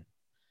man.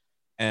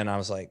 And I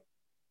was like,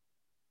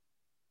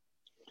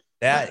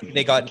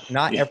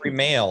 not every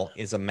male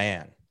is a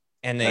man.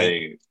 And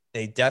they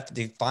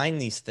find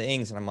these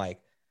things. And I'm like,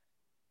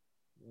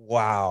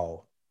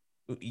 wow,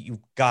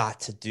 you've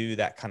got to do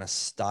that kind of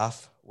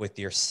stuff with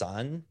your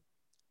son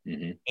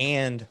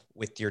and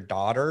with your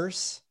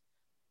daughters,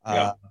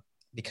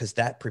 because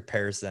that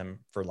prepares them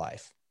for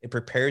life. It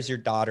prepares your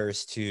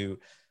daughters to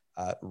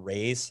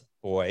raise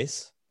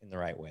boys in the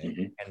right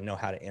way and know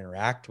how to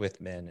interact with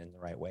men in the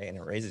right way. And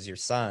it raises your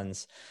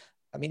sons.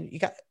 I mean,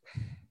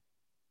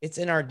 it's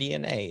in our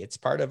DNA. It's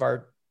part of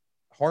our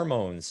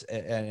hormones.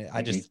 And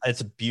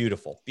it's a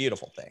beautiful,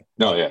 beautiful thing.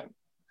 No, yeah.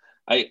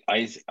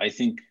 I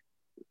think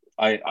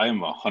I am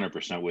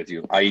 100% with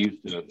you. I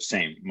used the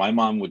same. My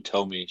mom would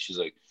tell me, she's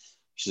like,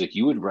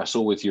 you would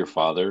wrestle with your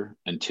father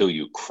until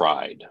you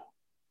cried.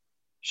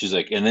 She's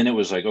like, and then it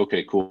was like,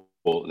 okay, cool.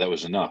 That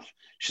was enough.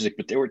 She's like,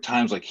 but there were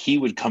times like he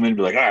would come in and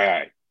be like, all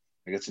right,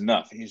 like it's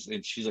enough.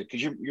 And she's like,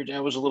 because your dad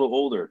was a little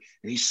older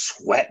and he's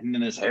sweating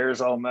and his hair's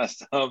all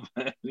messed up.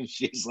 And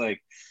she's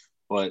like,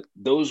 but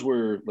those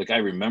were like, I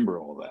remember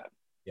all that.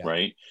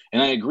 Right.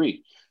 And I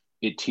agree.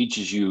 It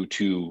teaches you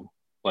to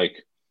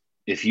like,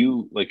 if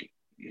you like,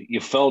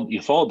 you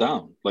fall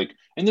down, like,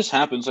 and this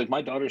happens, like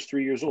my daughter's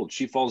 3 years old.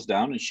 She falls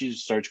down and she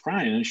starts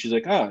crying and she's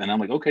like, oh, and I'm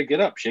like, okay,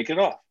 get up, shake it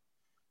off.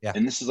 Yeah.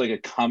 And this is like a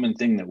common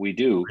thing that we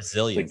do.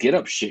 Resilience. Like get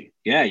up, shit.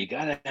 Yeah, you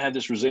gotta have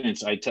this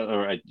resilience. I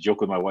joke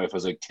with my wife. I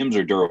was like, Tims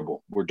are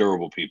durable. We're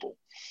durable people,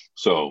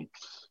 so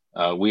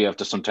we have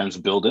to sometimes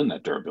build in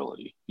that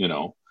durability. You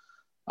know,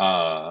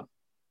 I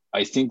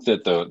think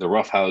that the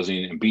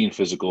roughhousing and being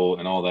physical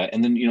and all that,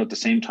 and then at the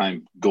same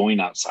time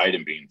going outside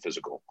and being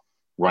physical,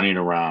 running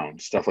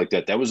around, stuff like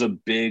that. That was a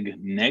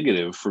big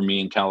negative for me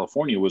in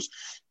California. Was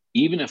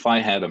even if I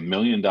had $1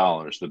 million,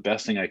 the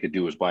best thing I could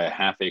do was buy a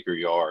half-acre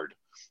yard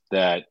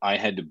that I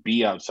had to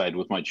be outside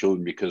with my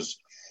children because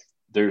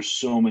there's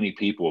so many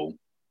people.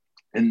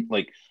 And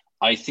like,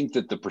 I think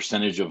that the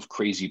percentage of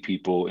crazy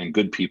people and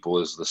good people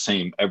is the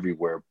same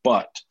everywhere.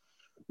 But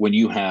when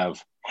you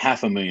have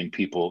 500,000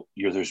 people,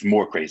 there's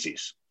more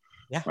crazies.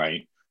 Yeah.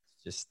 Right.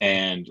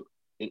 And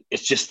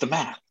it's just the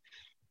math.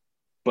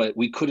 But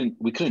we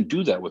couldn't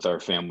do that with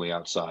our family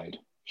outside.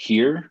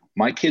 Here,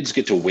 my kids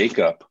get to wake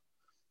up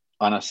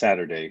on a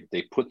Saturday.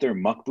 They put their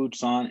muck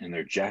boots on and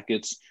their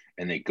jackets,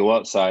 and they go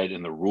outside,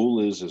 and the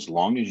rule is as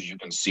long as you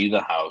can see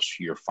the house,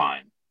 you're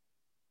fine.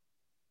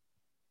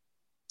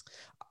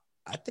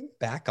 I think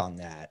back on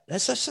that.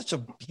 That's such a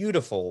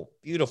beautiful,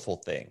 beautiful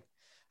thing.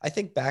 I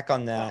think back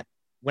on that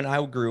when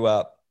I grew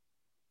up,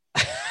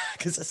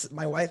 because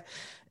my wife,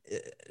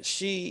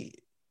 she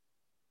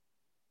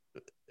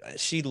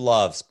she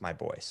loves my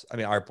boys. I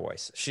mean, our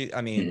boys.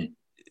 Mhm.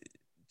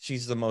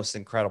 She's the most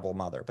incredible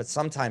mother, but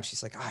sometimes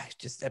she's like,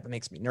 that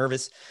makes me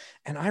nervous.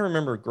 And I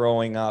remember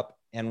growing up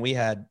and we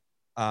had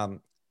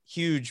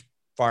huge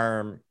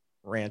farm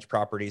ranch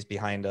properties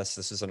behind us.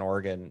 This is in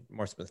Oregon,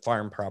 more with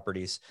farm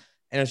properties.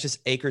 And it was just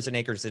acres and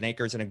acres and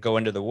acres, and it'd go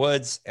into the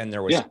woods, and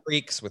there was Yeah.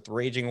 creeks with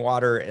raging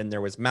water, and there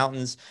was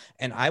mountains.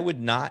 And I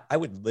would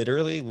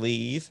literally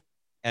leave,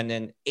 and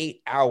then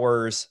 8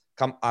 hours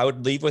I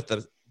would leave with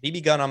a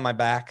BB gun on my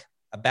back,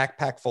 a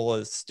backpack full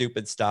of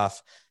stupid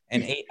stuff,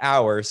 and 8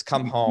 hours,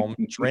 come home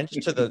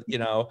drenched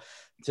to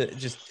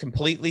just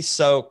completely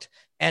soaked.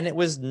 And it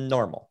was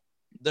normal.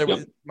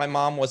 Yep. My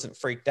mom wasn't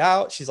freaked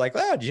out. She's like,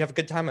 "Oh, did you have a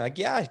good time?" I'm like,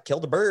 "Yeah, I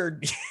killed a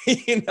bird,"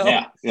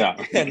 Yeah.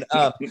 Yeah. And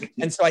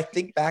so I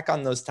think back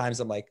on those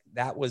times. I'm like,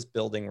 that was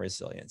building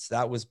resilience.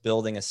 That was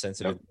building a sense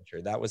of Yep.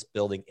 adventure. That was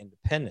building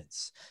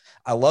independence.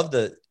 I love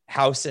the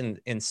house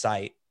in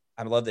sight.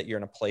 I love that you're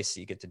in a place that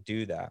you get to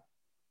do that.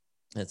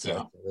 It's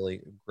a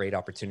really great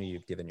opportunity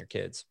you've given your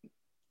kids.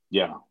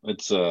 Yeah.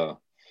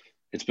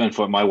 It's been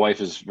fun. My wife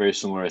is very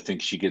similar. I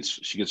think she gets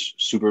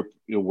super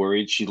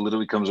worried. She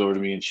literally comes over to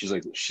me and she's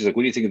like, "What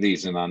do you think of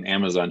these?" And on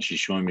Amazon, she's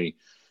showing me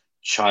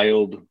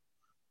child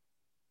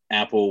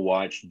Apple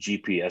Watch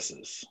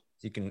GPSs. So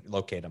you can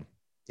locate them.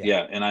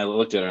 Yeah. And I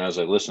looked at her and I was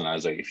like, "Listen," I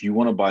was like, "if you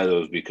want to buy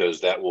those because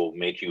that will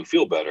make you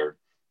feel better,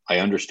 I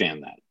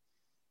understand that.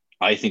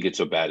 I think it's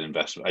a bad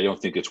investment. I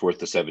don't think it's worth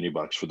the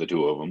 $70 for the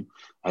two of them."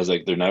 I was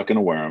like, "They're not going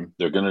to wear them.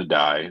 They're going to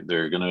die.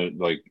 They're going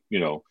to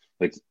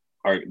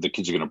the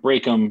kids are going to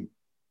break them.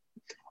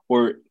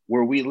 Or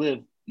where we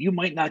live, you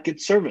might not get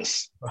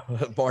service."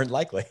 More than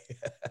likely.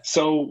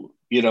 So,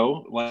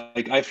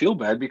 I feel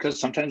bad because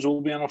sometimes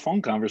we'll be on a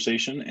phone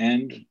conversation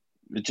and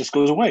it just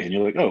goes away. And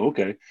you're like, "Oh,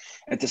 okay."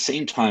 At the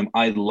same time,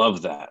 I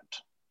love that.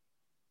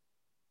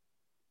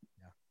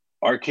 Yeah.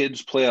 Our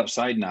kids play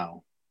outside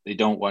now. They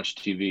don't watch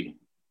TV.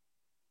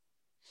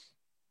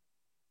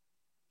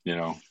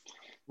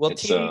 Well,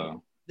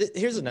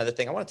 here's another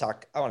thing I want to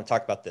talk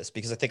about this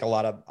because I think a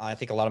lot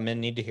of men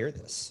need to hear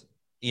this.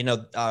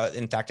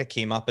 In fact, it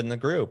came up in the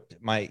group,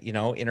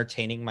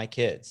 entertaining my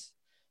kids.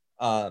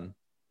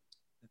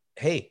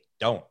 Hey,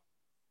 don't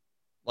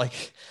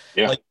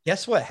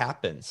guess what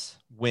happens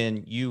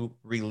when you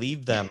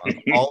relieve them of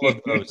all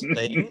of those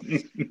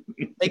things?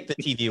 Take the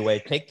TV away,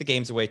 take the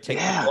games away, take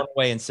the phone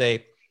away, and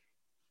say,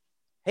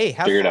 "Hey,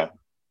 have figure fun." it out.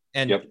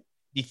 And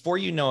before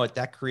you know it,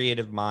 that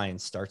creative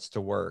mind starts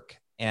to work.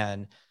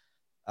 And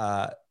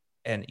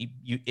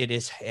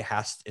it's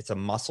a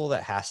muscle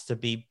that has to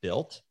be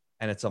built,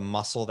 and it's a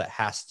muscle that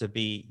has to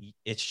be,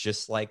 it's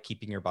just like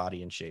keeping your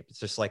body in shape. It's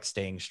just like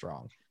staying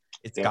strong.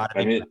 It's got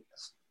to be.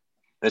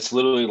 That's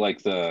literally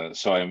like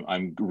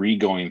I'm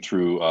re-going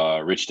through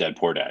Rich Dad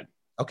Poor Dad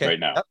right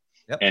now.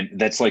 Yep. And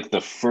that's like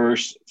the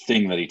first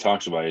thing that he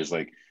talks about is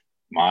like,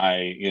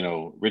 my,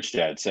 Rich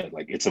Dad said,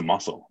 like, it's a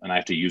muscle and I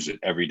have to use it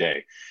every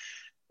day.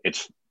 And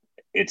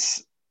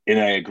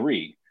I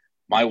agree.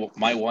 My wife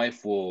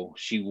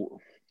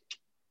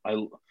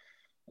I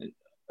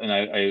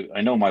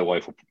know my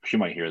wife, she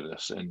might hear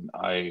this, and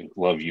I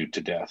love you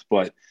to death,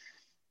 but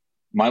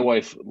my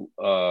wife,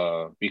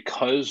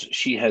 because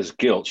she has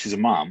guilt, she's a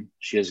mom,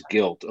 she has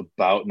guilt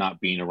about not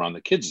being around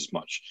the kids as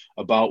much,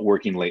 about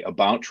working late,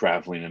 about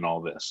traveling and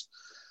all this.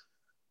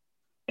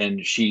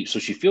 And she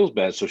feels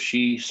bad. So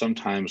she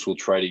sometimes will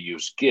try to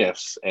use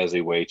gifts as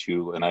a way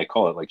to, and I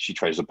call it like she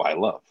tries to buy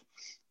love,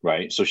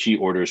 right? So she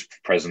orders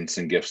presents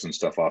and gifts and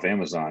stuff off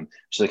Amazon.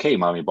 She's like, "Hey,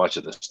 mommy bought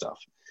you this stuff."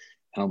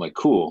 And I'm like,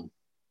 "Cool."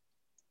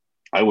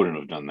 I wouldn't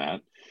have done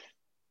that.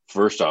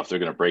 First off, they're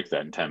going to break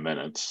that in 10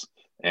 minutes.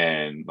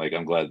 And like,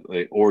 I'm glad,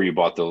 or you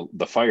bought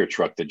the fire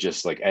truck that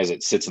just like, as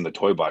it sits in the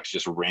toy box,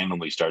 just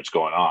randomly starts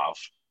going off.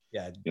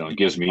 Yeah. It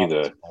gives me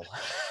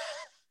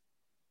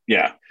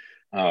yeah.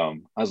 I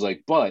was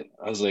like,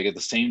 at the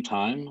same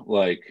time,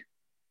 like,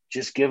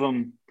 just give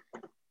them,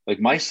 like,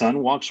 my son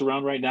walks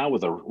around right now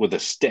with a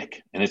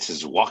stick, and it's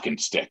his walking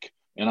stick.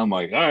 And I'm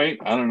like, all right,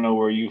 I don't know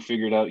where you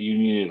figured out you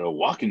needed a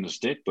walking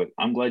stick, but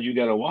I'm glad you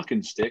got a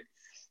walking stick.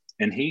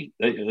 And he,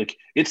 like,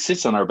 it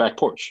sits on our back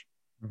porch.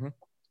 Mm-hmm.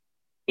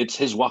 It's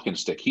his walking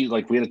stick. He,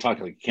 like, we had to talk,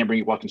 like, you can't bring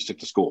your walking stick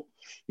to school.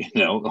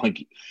 Like,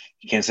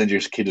 you can't send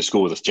your kid to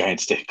school with this giant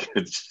stick.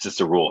 It's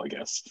just a rule, I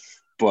guess.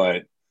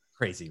 But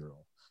crazy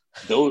rule.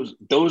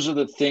 Those are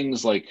the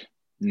things, like,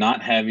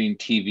 not having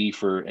TV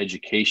for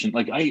education.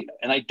 Like, I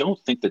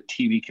don't think that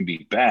TV can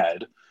be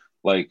bad.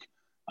 Like,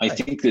 I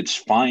think it's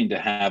fine to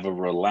have a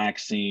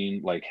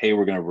relaxing, like, hey,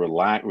 we're going to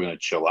relax, we're going to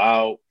chill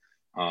out.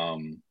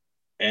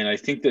 And I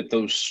think that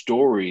those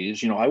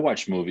stories, I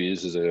watched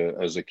movies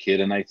as a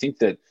kid, and I think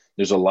that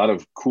there's a lot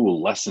of cool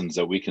lessons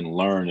that we can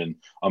learn and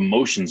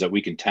emotions that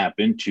we can tap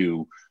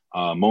into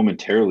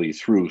momentarily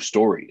through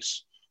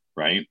stories,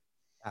 right?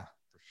 Yeah,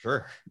 for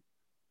sure.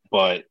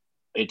 But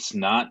it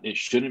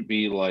shouldn't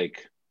be an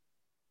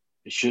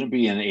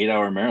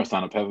 8-hour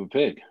marathon of Peppa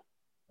Pig.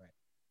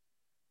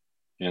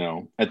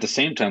 Right. At the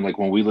same time, like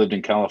when we lived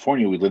in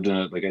California, we lived in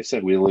a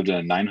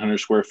 900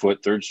 square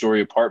foot, 3rd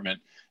story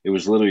apartment. It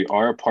was literally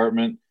our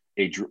apartment,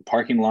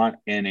 parking lot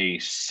and a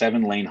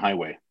 7-lane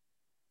highway.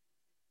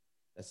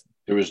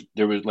 There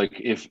was like,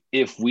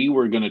 if we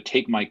were going to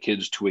take my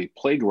kids to a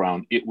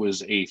playground, it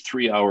was a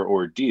 3-hour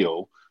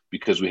ordeal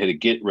because we had to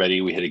get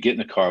ready. We had to get in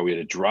the car. We had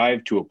to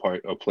drive to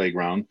a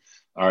playground.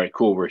 All right,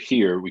 cool. We're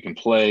here. We can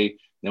play.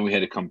 Then we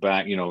had to come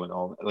back, and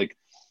all, like,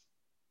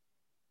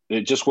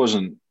 it just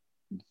wasn't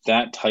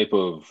that type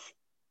of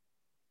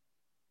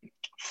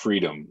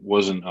freedom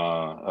wasn't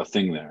a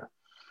thing there.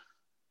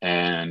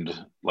 And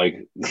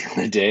like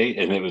the day,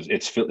 and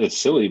it's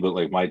silly, but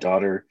like my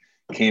daughter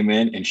came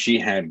in and she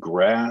had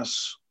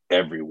grass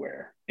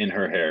everywhere in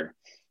her hair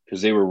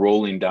because they were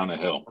rolling down a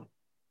hill.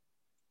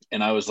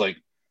 And I was like,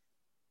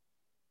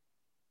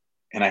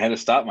 and I had to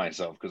stop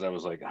myself because I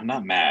was like, I'm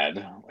not mad.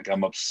 Like,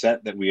 I'm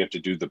upset that we have to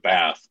do the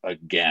bath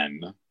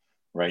again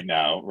right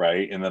now,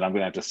 right? And then I'm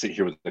going to have to sit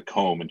here with the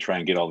comb and try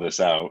and get all this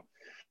out.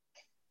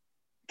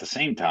 At the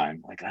same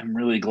time, like, I'm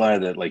really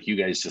glad that like you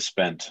guys just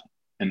spent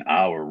an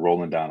hour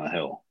rolling down a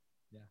hill.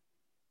 Yeah.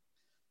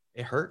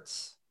 It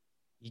hurts.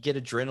 You get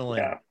adrenaline.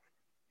 Yeah.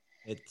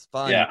 It's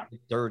fun. Yeah.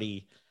 It's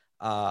dirty.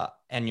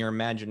 And your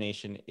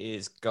imagination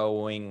is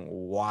going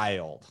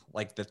wild.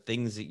 Like the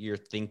things that you're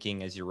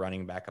thinking as you're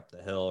running back up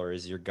the hill or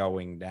as you're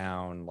going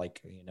down,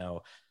 like,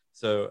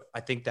 so I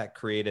think that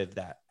creative,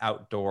 that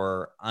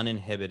outdoor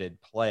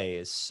uninhibited play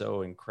is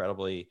so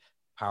incredibly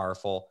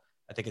powerful.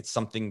 I think it's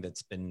something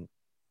that's been,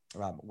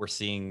 we're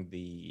seeing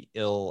the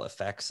ill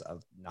effects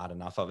of not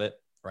enough of it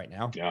right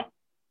now. Yeah.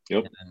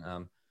 Yep.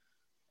 And,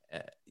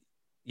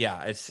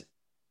 it's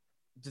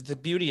the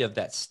beauty of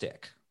that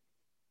stick,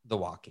 the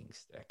walking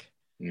stick.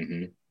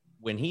 Mm-hmm.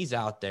 When he's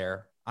out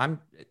there, I'm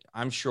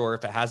sure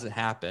if it hasn't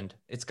happened,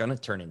 it's going to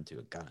turn into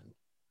a gun.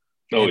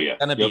 Oh, and yeah.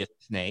 It's going to be a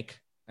snake.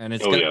 And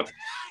it's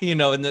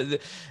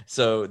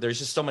so there's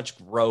just so much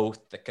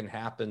growth that can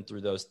happen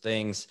through those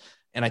things.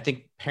 And I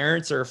think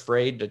parents are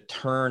afraid to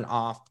turn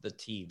off the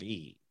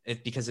TV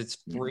because it's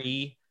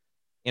free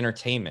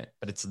entertainment,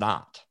 but it's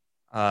not.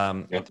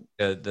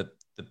 The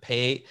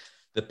pay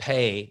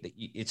that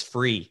it's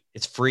free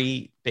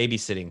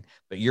babysitting,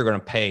 but you're going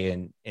to pay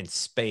in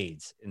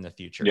spades in the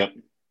future.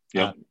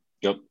 Yep.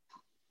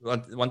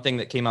 One thing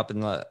that came up in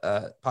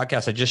the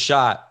podcast I just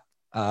shot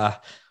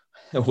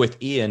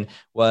with Ian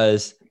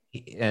was,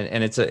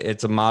 and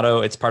it's a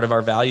motto. It's part of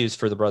our values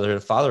for the Brotherhood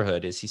of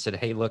Fatherhood is he said,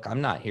 hey, look,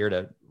 I'm not here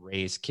to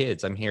raise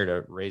kids. I'm here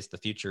to raise the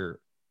future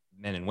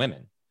men and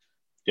women.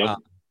 Yep.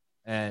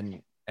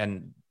 And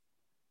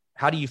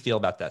how do you feel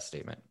about that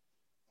statement?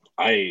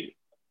 I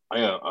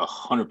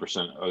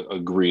 100%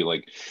 agree.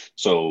 Like,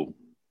 so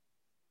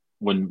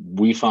when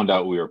we found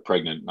out we were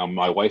pregnant,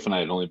 my wife and I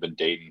had only been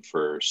dating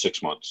for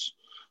 6 months.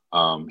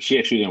 She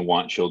actually didn't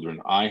want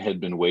children. I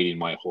had been waiting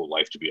my whole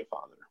life to be a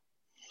father.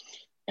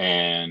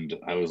 And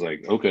I was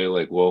like, okay,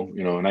 like, well,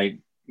 and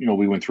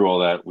we went through all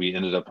that. We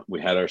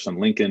had our son,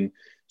 Lincoln,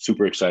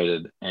 super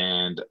excited.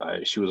 And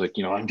she was like,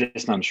 I'm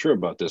just not sure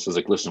about this. I was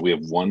like, listen, we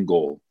have one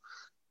goal.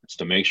 It's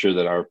to make sure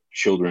that our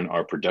children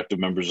are productive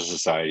members of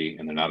society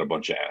and they're not a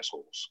bunch of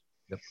assholes.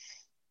 Yep.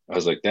 I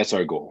was like, that's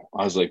our goal.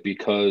 I was like,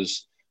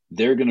 because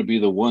they're going to be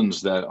the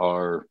ones that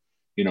are,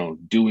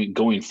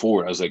 going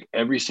forward. I was like,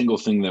 every single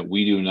thing that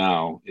we do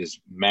now is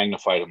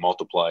magnified and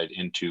multiplied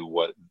into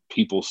what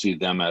people see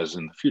them as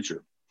in the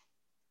future.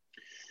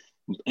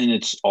 And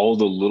it's all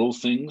the little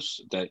things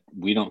that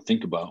we don't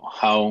think about,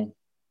 how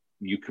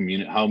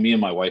me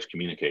and my wife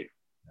communicate.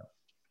 Yep.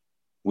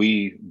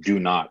 We do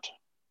not.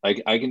 I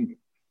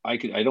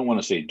don't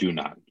want to say do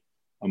not.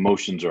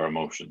 Emotions are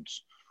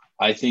emotions.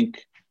 I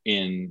think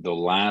in the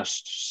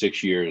last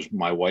 6 years,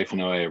 my wife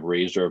and I have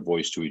raised our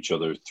voice to each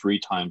other 3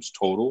 times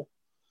total.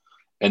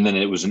 And then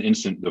it was an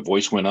instant, the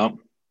voice went up,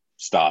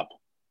 stop.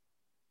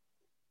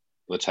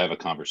 Let's have a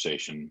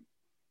conversation.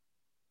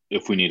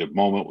 If we need a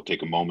moment, we'll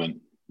take a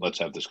moment. Let's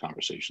have this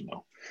conversation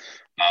though.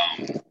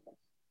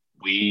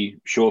 We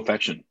show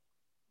affection.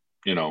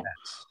 Yes.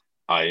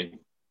 I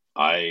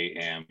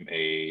am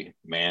a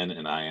man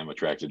and I am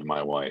attracted to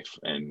my wife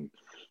and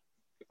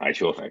I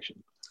show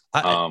affection.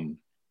 I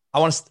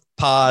want to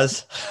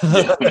pause.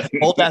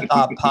 Hold that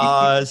thought,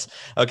 pause.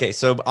 Okay.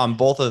 So on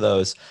both of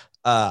those,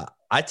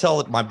 I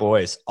tell my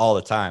boys all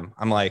the time,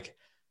 I'm like,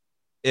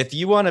 if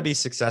you want to be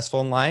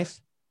successful in life,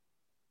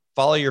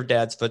 follow your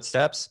dad's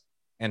footsteps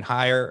and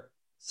hire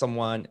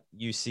someone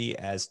you see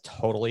as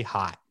totally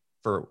hot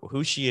for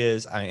who she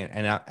is. I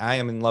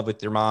am in love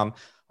with your mom.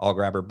 I'll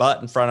grab her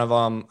butt in front of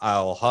them.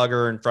 I'll hug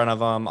her in front of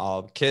them.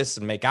 I'll kiss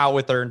and make out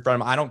with her in front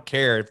of them. I don't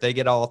care if they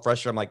get all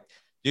frustrated. I'm like,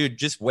 dude,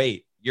 just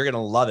wait. You're going to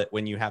love it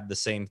when you have the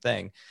same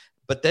thing.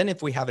 But then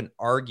if we have an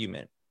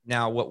argument,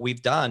 now what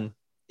we've done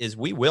is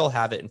we will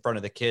have it in front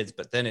of the kids,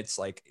 but then it's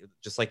like,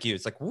 just like you,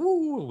 it's like,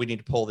 woo, we need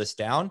to pull this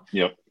down.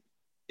 Yep.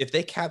 If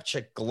they catch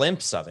a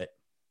glimpse of it,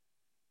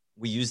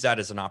 we use that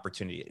as an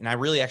opportunity. And I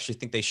really actually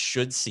think they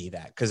should see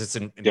that because it's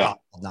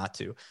impossible not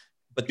to.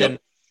 But then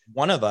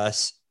one of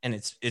us, and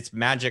it's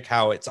magic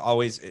how it's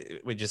always,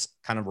 we just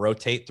kind of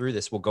rotate through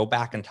this. We'll go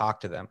back and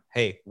talk to them.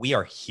 Hey, we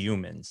are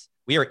humans.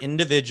 We are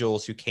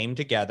individuals who came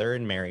together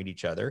and married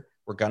each other.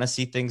 We're going to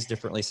see things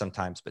differently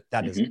sometimes, but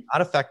that does Mhm.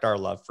 not affect our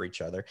love for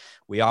each other.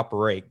 We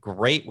operate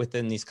great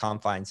within these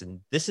confines,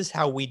 and this is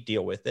how we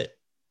deal with it.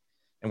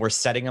 And we're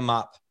setting them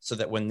up so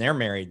that when they're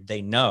married,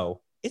 they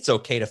know it's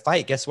okay to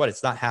fight. Guess what?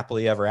 It's not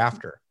happily ever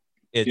after.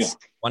 It's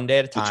one day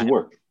at a It's time.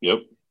 work. Yep.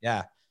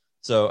 Yeah.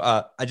 So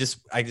I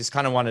just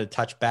kind of wanted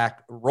to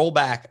roll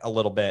back a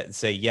little bit and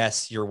say,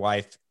 yes, your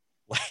wife,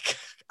 like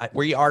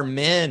we are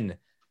men.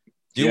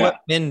 Do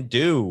what men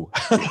do.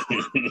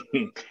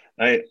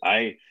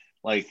 I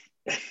like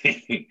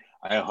I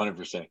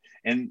 100%.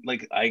 And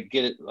like I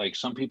get it, like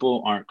some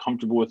people aren't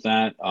comfortable with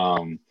that.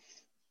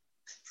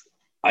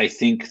 I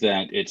think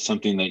that it's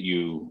something that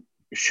you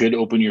should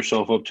open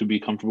yourself up to be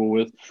comfortable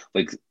with.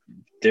 Like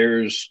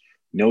there's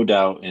no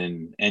doubt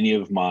in any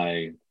of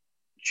my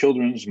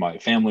children's, my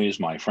family's,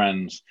 my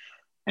friends,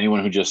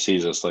 anyone who just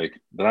sees us, like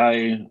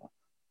that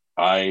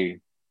I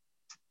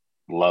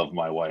love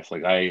my wife.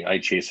 Like I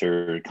chase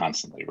her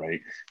constantly,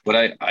 right? But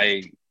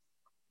I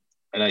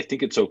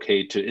think it's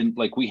okay to, and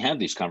like we have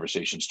these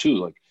conversations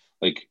too.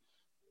 Like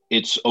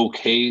it's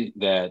okay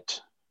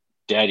that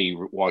daddy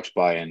walks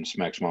by and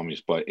smacks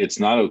mommy's butt. It's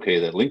not okay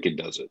that Lincoln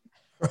does it.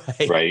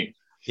 Right.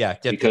 Yeah.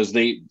 Because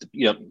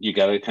you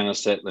got to kind of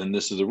set, and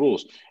this is the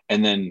rules.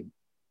 And then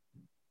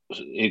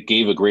it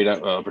gave a great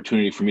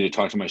opportunity for me to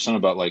talk to my son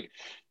about like,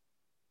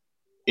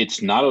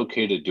 it's not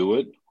okay to do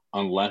it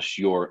unless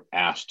you're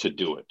asked to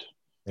do it.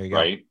 There you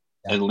right. go.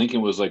 Yeah. And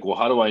Lincoln was like, well,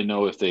 how do I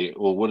know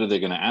what are they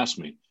going to ask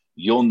me?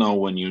 You'll know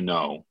when you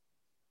know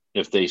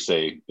if they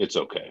say it's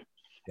okay.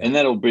 Yeah. And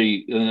that'll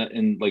be,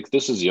 and like,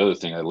 this is the other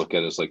thing I look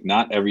at is like,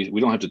 we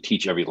don't have to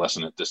teach every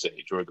lesson at this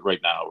age or right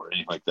now or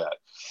anything like that,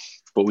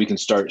 but we can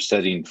start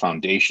setting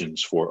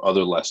foundations for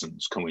other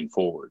lessons coming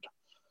forward.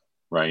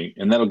 Right.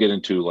 And that'll get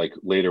into like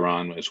later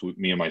on, as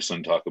me and my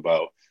son talk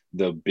about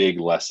the big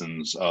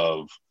lessons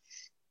of,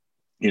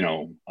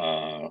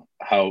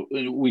 how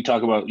we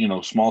talk about,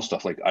 small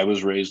stuff. Like I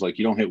was raised, like,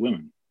 you don't hit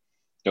women.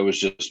 That was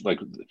just like,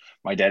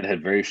 my dad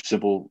had very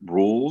simple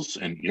rules,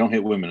 and you don't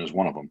hit women is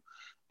one of them.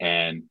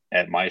 And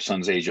at my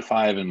son's age of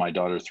 5 and my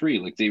daughter 3,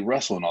 like they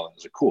wrestle and all that. I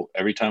was like, cool.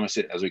 Every time I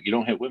say it, I was like, you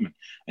don't hit women.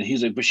 And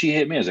he's like, but she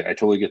hit me. I was like, I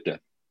totally get that.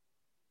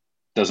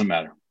 Doesn't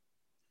matter.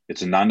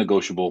 It's a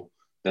non-negotiable.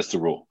 That's the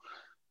rule.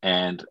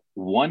 And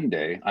one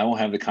day I will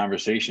have the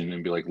conversation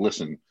and be like,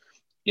 listen,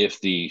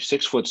 if the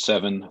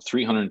 6'7",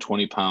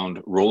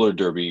 320-pound roller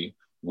derby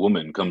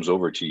woman comes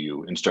over to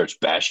you and starts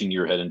bashing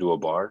your head into a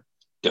bar,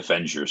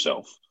 defend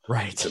yourself.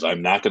 Right. Because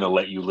I'm not going to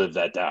let you live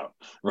that down.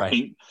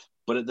 Right.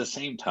 But at the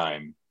same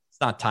time, it's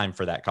not time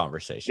for that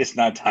conversation. It's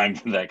not time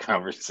for that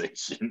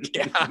conversation.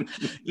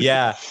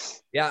 Yeah.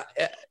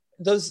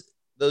 Those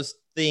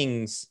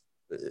things,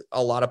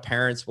 a lot of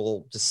parents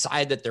will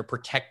decide that they're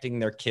protecting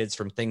their kids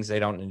from things they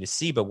don't need to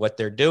see. But what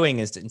they're doing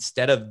is,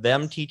 instead of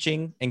them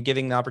teaching and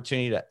giving the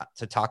opportunity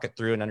to talk it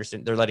through and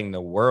understand, they're letting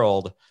the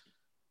world,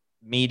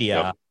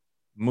 media,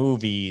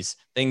 movies,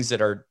 things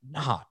that are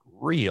not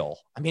real.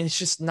 I mean, it's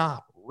just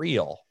not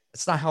real.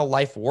 It's not how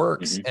life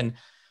works. And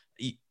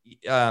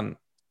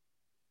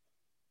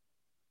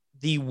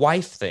the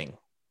wife thing,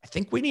 I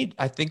think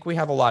we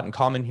have a lot in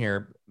common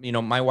here.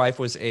 My wife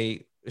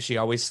she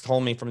always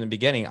told me from the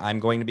beginning, I'm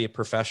going to be a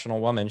professional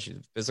woman. She's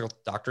a physical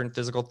doctor in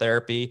physical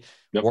therapy,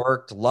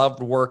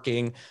 loved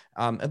working,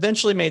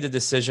 eventually made the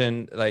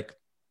decision like,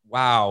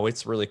 wow,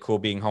 it's really cool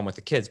being home with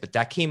the kids. But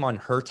that came on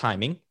her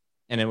timing,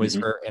 and it was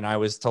her, and I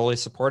was totally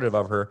supportive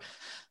of her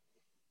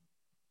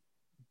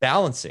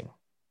balancing.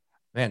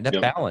 Man, that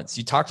balance,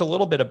 you talked a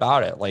little bit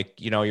about it. Like,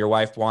 your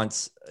wife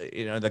wants,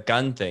 the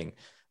gun thing.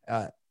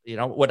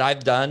 What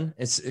I've done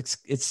is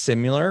it's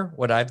similar.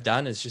 What I've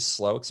done is just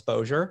slow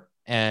exposure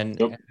and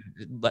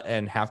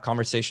have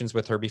conversations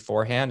with her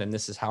beforehand. And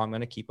this is how I'm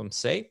going to keep them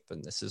safe.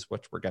 And this is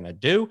what we're going to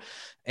do.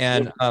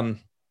 And,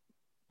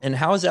 and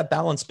how has that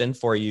balance been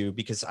for you?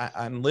 Because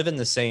I'm living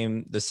the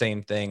same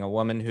thing. A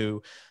woman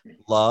who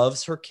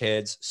loves her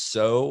kids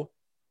so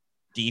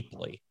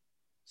deeply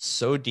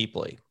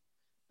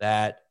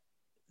that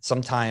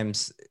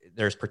sometimes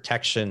there's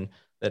protection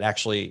that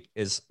actually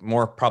is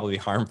more probably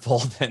harmful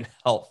than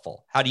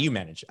helpful. How do you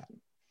manage that?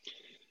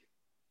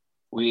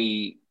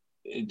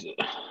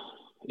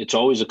 It's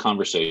always a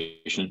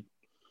conversation,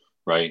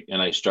 right?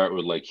 And I start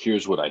with like,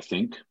 here's what I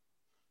think,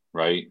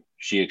 right?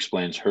 She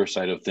explains her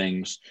side of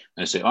things,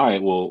 and I say, all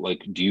right, well,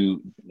 like,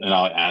 and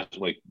I'll ask,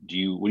 like, what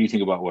do you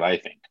think about what I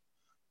think,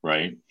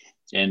 right?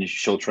 And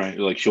she'll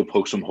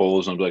poke some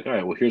holes, and I'll be like, all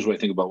right, well, here's what I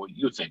think about what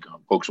you think.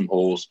 I'll poke some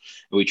holes,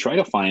 and we try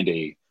to find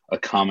a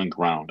common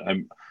ground.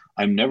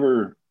 I'm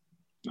never,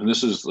 and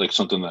this is like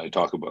something that I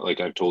talk about,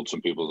 like I've told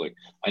some people, like,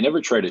 I never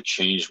try to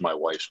change my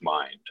wife's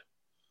mind.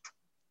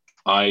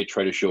 I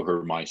try to show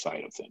her my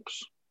side of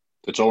things.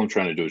 That's all I'm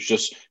trying to do, is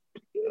just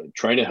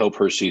try to help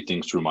her see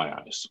things through my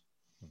eyes.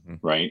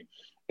 Right.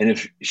 And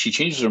if she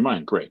changes her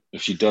mind, great.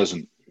 If she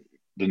doesn't,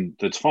 then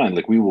that's fine.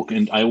 Like, we will,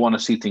 and I want to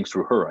see things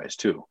through her eyes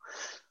too.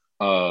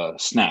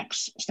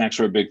 Snacks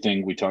are a big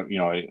thing. We talk,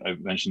 I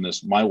mentioned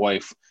this. My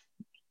wife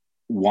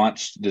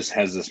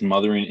has this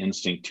mothering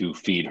instinct to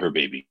feed her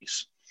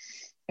babies.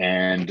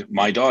 And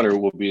my daughter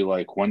will be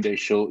like, one day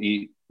she'll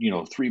eat,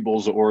 3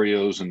 bowls of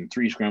Oreos and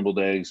 3 scrambled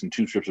eggs and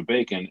 2 strips of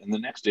bacon. And the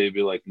next day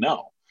be like,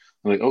 no.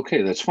 I'm like,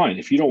 okay, that's fine.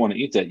 If you don't want to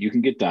eat that, you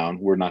can get down.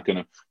 But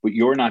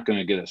you're not going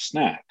to get a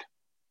snack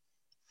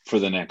for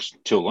the next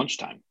till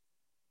lunchtime.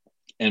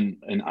 And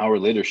an hour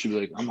later, she'll be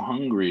like, I'm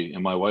hungry.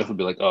 And my wife will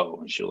be like, oh,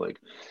 and she'll like,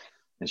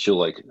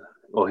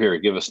 oh, here,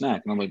 give a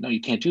snack. And I'm like, no,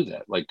 you can't do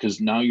that. Like, because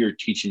now you're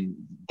teaching,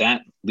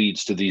 that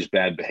leads to these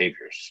bad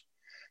behaviors.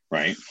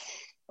 Right.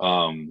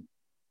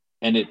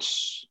 And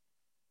it's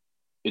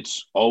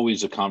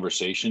always a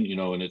conversation,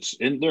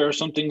 and there are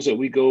some things that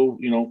we go,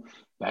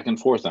 back and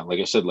forth on. Like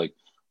I said, like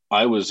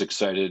I was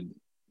excited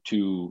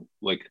to,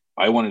 like,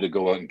 I wanted to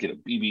go out and get a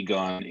BB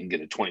gun and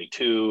get a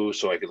 22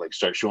 so I could like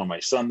start showing my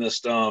son this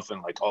stuff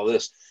and like all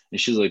this. And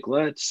she's like,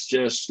 let's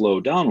just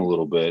slow down a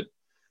little bit.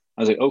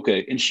 I was like,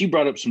 okay. And she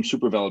brought up some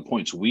super valid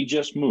points. We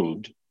just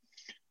moved.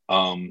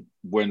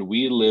 When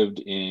we lived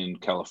in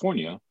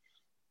California,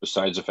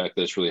 besides the fact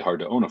that it's really hard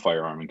to own a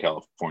firearm in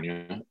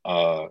California,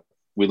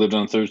 we lived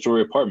on a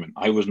 3rd-story apartment.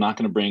 I was not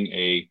going to bring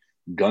a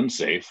gun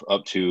safe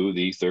up to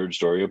the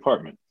 3rd-story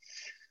apartment.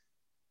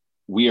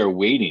 We are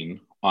waiting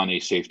on a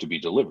safe to be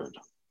delivered.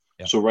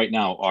 Yeah. So right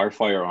now, our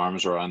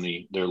firearms are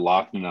they're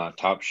locked in a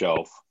top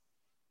shelf.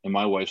 And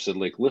my wife said,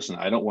 like, listen,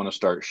 I don't want to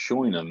start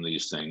showing them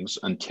these things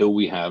until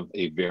we have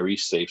a very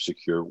safe,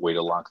 secure way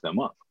to lock them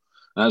up.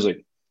 And I was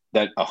like,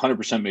 that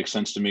 100% makes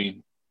sense to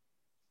me.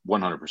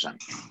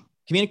 100%.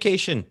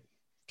 Communication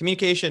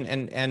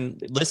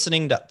and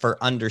listening for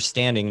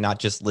understanding, not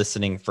just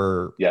listening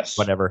for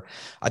whatever.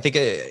 I think,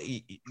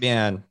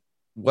 man,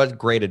 what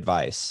great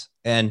advice.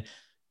 And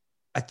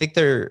I think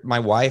my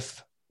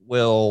wife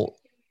will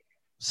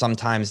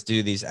sometimes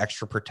do these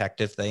extra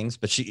protective things,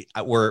 but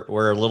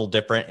we're a little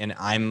different. And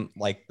I'm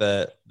like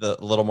the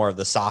little more of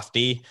the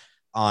softy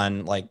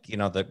on, like,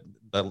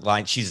 the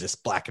line. She's this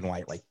black and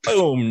white, like,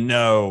 boom,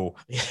 no,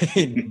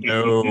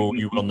 no,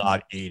 you will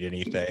not eat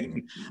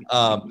anything.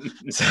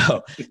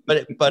 So,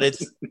 but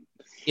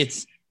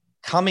it's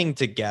coming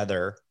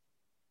together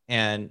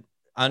and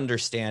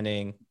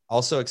understanding,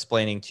 also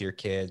explaining to your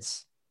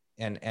kids,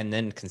 and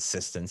then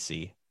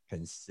consistency.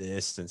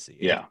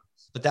 Yeah.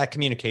 But that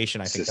communication,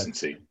 I think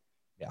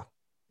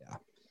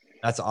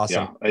that's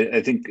awesome. Yeah.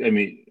 I think,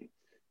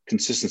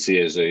 consistency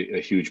is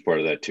a huge part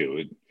of that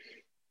too.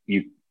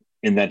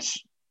 And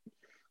that's,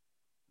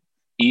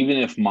 even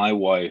if my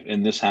wife,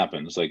 and this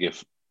happens, like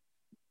if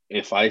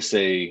I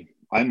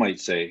might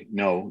say,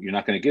 no, you're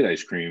not going to get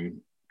ice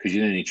cream because you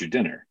didn't eat your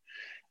dinner.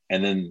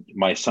 And then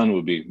my son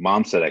would be,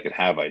 Mom said I could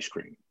have ice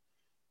cream.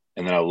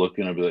 And then I'll look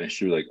and I'll be like,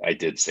 she'll be like, I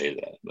did say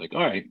that. Like,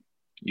 all right,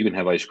 you can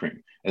have ice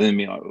cream. And then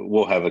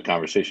we'll have a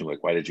conversation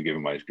like, why did you give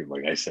him ice cream?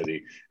 Like I said,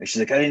 and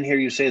she's like, I didn't hear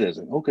you say that. I was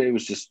like, okay, it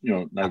was just,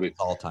 not a big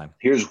all the time.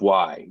 Here's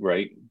why,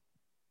 right?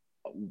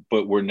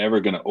 But we're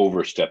never going to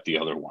overstep the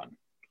other one.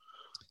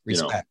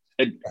 Respect.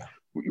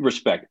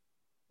 Respect.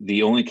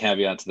 The only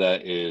caveat to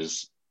that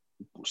is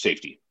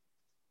safety.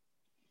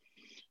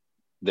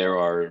 There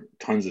are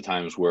tons of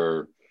times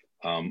where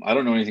I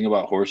don't know anything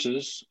about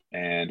horses,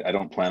 and I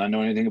don't plan on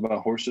knowing anything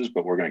about horses,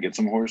 but we're going to get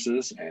some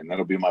horses, and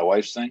that'll be my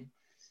wife's thing,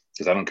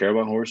 because I don't care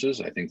about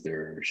horses. I think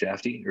they're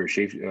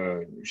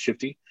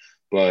shifty.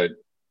 But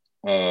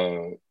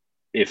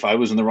if I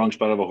was in the wrong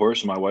spot of a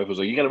horse and my wife was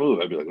like, you got to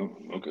move, I'd be like, oh,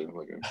 okay.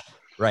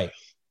 Right.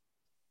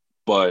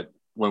 But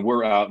when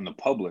we're out in the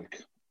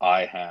public,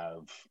 I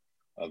have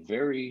a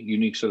very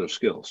unique set of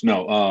skills.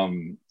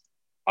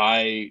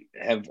 I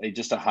have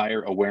just a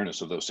higher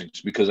awareness of those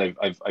things because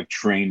I've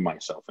trained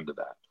myself into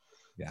that.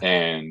 Yeah.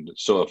 And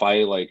so if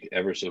I like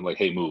ever say like,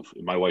 hey, move,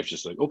 my wife's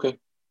just like, okay.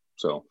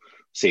 So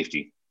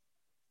safety.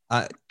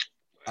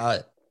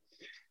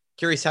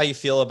 Curious how you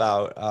feel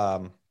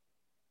about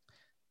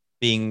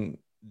being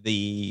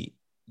the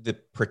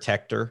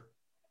protector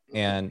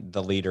and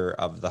the leader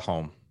of the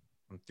home.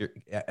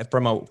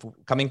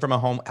 Coming from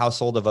a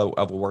household of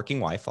a working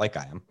wife like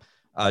I am.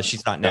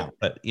 She's not now,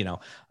 but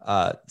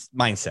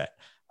mindset.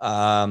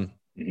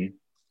 Mm-hmm.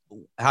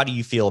 How do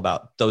you feel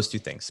about those two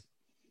things?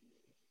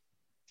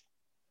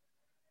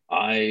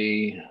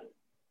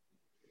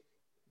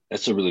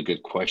 That's a really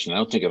good question. I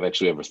don't think I've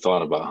actually ever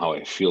thought about how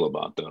I feel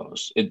about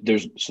those.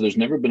 There's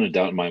never been a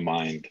doubt in my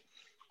mind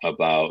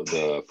about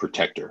the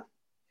protector,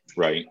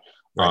 right?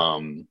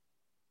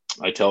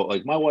 I tell,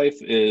 like, my wife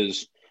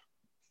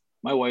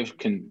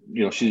can,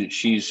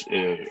 she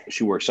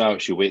works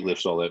out, she weight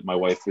lifts, all that. My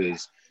wife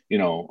is, she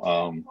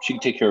can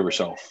take care of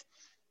herself.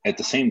 At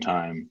the same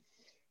time,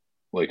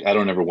 like, I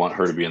don't ever want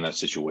her to be in that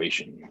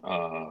situation.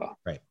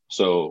 Right.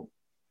 So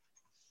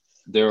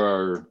there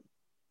are,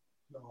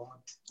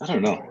 I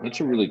don't know. That's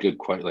a really good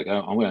question. Like,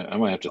 I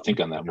might have to think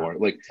on that more.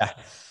 Like,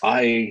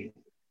 I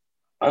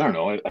don't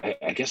know.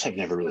 I guess I've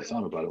never really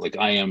thought about it. Like,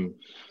 I am,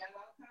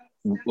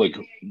 like,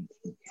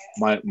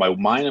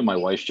 mine and my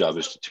wife's job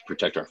is to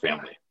protect our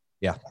family.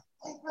 Yeah.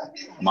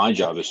 My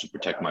job is to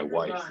protect my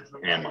wife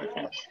and my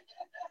family.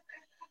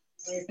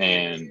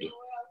 And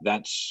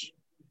that's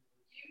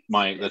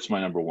my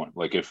number one.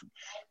 Like,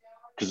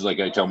 because like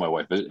I tell my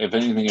wife, if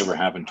anything ever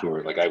happened to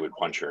her, like, I would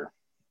punch her.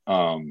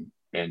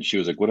 And she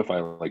was like, what if I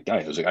like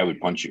died? I was like, I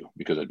would punch you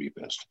because I'd be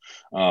pissed.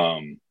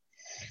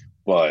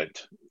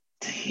 But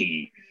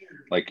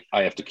like,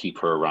 I have to keep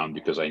her around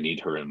because I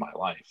need her in my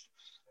life.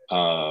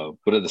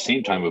 But at the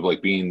same time of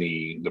like being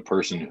the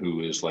person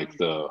who is like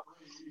the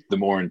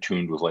more in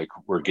tune with like,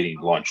 we're getting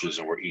lunches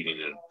and we're eating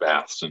in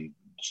baths and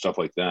stuff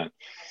like that.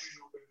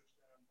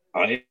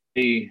 I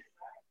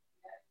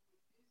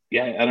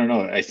Yeah, I don't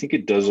know. I think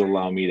it does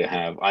allow me to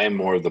have, I am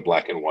more of the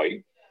black and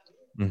white.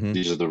 Mm-hmm.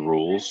 These are the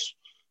rules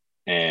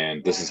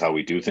and this is how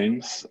we do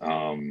things.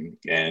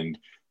 And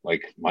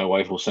like my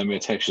wife will send me a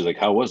text. She's like,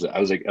 how was it? I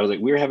was like,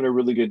 we were having a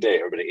really good day.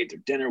 Everybody ate their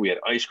dinner. We had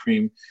ice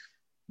cream.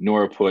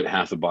 Nora put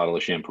half a bottle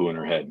of shampoo in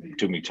her head. It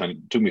took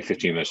me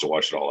 15 minutes to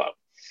wash it all out.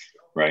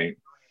 Right.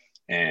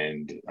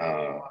 And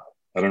I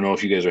don't know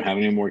if you guys are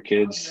having any more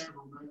kids.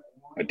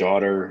 A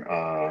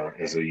daughter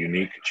is a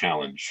unique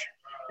challenge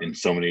in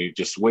so many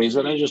just ways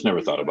that I just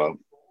never thought about.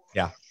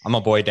 Yeah. I'm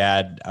a boy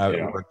dad.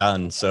 Yeah. We're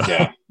done. So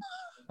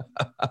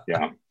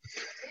yeah.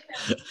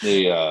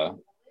 They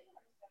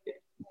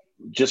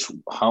just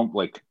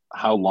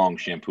how long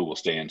shampoo will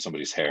stay in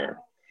somebody's hair.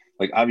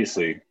 Like,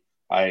 obviously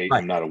I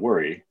am not a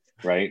worry,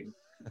 right?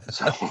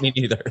 So me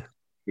neither.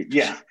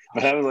 yeah,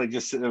 but I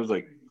was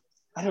like,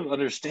 I don't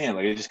understand.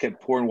 Like, I just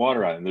kept pouring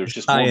water on it and there's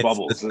just Science more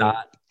bubbles. does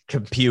not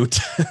compute.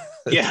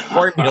 Yeah.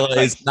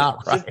 Formula is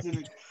not right.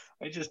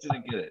 I just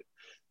didn't get it.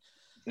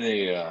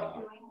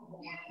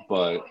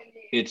 But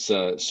it's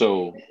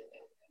so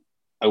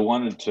I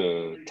wanted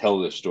to tell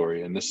this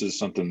story, and this is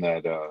something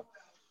that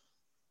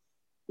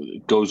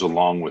goes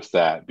along with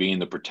that, being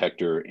the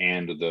protector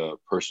and the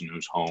person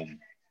who's home.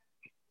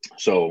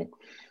 So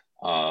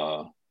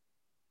I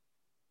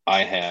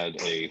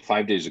had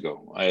 5 days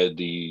ago, I had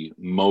the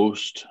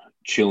most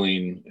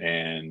chilling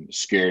and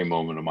scary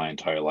moment of my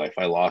entire life.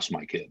 I lost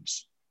my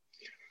kids.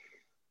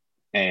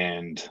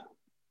 And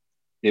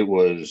it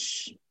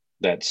was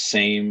that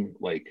same,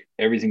 like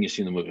everything you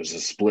see in the movie, it was a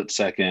split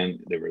second.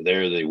 They were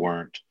there, they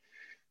weren't.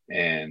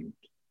 And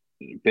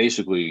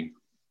basically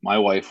my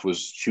wife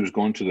was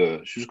going to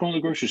the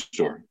grocery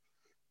store.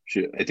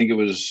 I think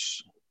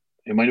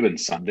it might have been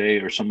Sunday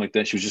or something like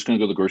that. She was just going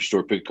to go to the grocery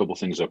store, pick a couple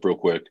things up real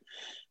quick.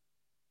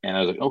 And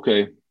I was like,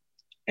 okay.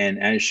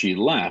 And as she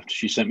left,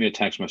 she sent me a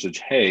text message.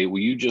 Hey, will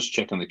you just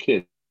check on the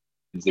kids?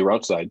 They were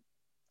outside.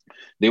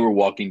 They were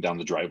walking down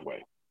the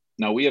driveway.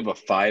 Now we have a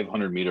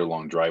 500-meter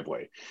long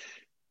driveway.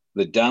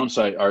 The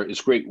downside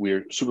it's great.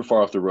 We're super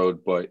far off the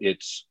road, but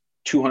it's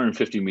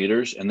 250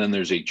 meters. And then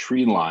there's a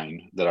tree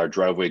line that our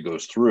driveway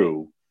goes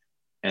through.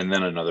 And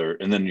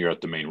then you're at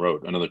the main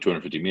road, another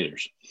 250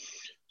 meters.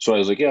 So I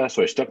was like, yeah.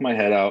 So I stuck my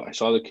head out. I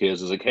saw the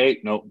kids. I was like,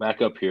 hey, no,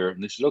 back up here.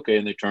 And they said, okay.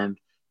 And they turned,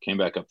 came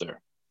back up there.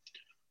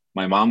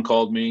 My mom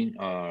called me.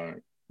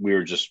 We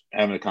were just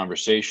having a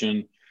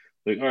conversation.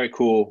 Like, all right,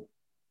 cool.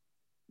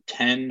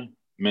 10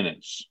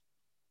 minutes.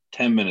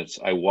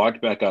 I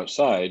walked back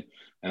outside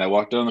and I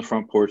walked down the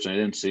front porch and I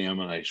didn't see him.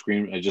 And I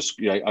screamed.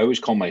 I always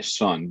call my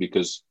son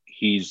because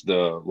he's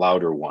the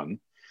louder one.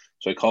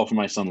 So I call for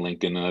my son,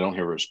 Lincoln, and I don't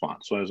hear a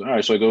response. So I was all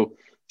right. So I go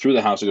through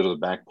the house. I go to the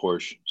back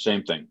porch.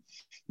 Same thing.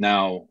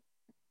 Now,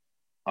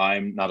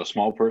 I'm not a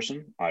small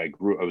person. I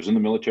was in the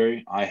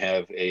military. I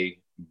have a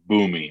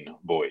booming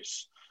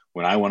voice.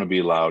 When I want to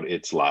be loud,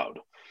 it's loud.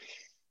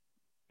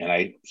 And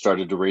I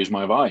started to raise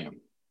my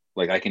volume.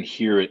 Like, I can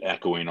hear it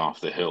echoing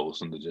off the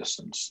hills in the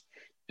distance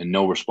and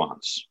no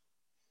response.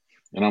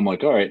 And I'm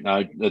like, all right.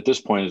 Now at this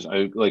point,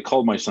 I like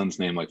called my son's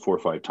name like 4 or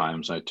 5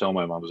 times. And I tell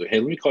my mom, I was like, hey,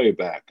 let me call you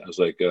back. I was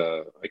like,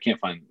 I can't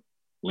find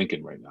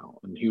Lincoln right now.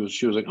 And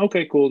she was like,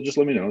 okay, cool. Just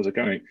let me know. I was like,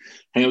 all right,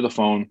 hang up the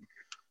phone.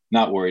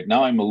 Not worried.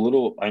 Now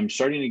I'm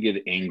starting to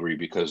get angry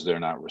because they're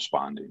not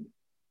responding.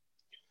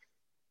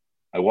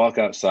 I walk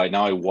outside.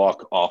 Now I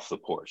walk off the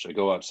porch. I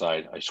go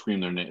outside. I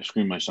scream their name,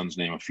 scream my son's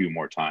name a few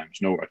more times.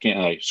 No, I can't.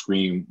 I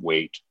scream,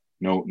 wait,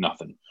 no,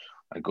 nothing.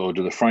 I go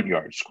to the front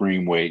yard,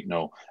 scream, wait,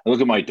 no. I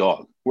look at my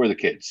dog. Where are the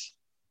kids?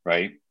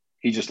 Right?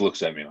 He just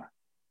looks at me.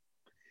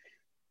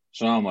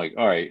 So now I'm like,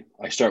 all right.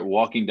 I start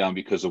walking down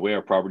because the way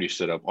our property is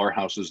set up, our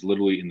house is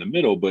literally in the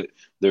middle, but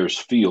there's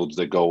fields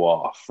that go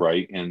off,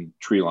 right? And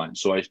tree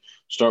lines. So I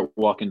start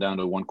walking down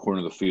to one corner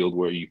of the field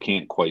where you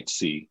can't quite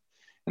see.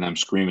 And I'm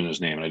screaming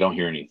his name and I don't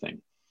hear anything.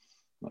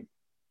 I'm like,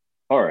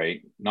 all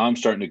right. Now I'm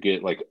starting to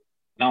get like,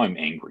 now I'm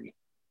angry.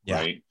 Yeah.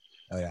 Right?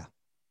 Oh, yeah.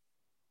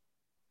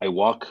 I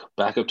walk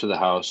back up to the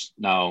house.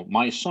 Now,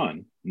 my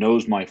son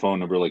knows my phone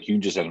number. Like, you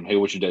can just ask him, hey,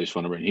 what's your daddy's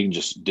phone number? And he can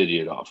just ditty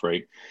it off,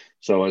 right?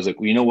 So I was like,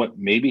 well, you know what?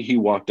 Maybe he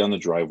walked down the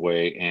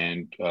driveway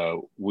and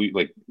we,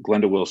 like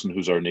Glenda Wilson,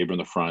 who's our neighbor in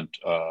the front,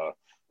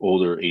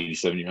 older,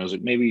 87 years. I was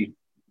like, maybe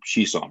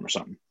she saw him or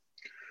something.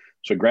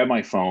 So I grabbed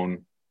my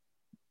phone.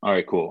 All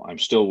right, cool. I'm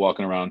still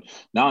walking around.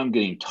 Now I'm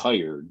getting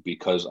tired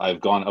because I've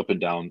gone up and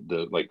down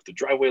the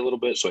driveway a little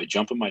bit. So I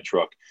jump in my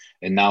truck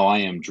and now I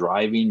am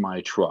driving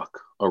my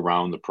truck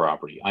around the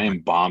property. I am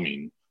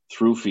bombing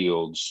through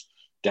fields,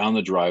 down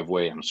the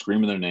driveway. I'm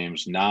screaming their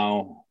names.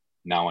 Now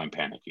I'm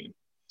panicking.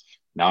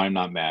 Now I'm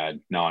not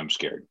mad. Now I'm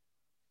scared.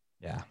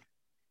 Yeah.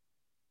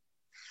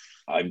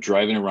 I'm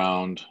driving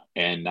around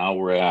and now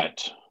we're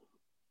at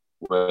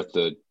we're at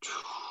the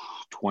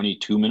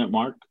 22-minute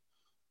mark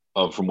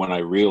from when I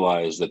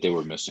realized that they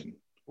were missing.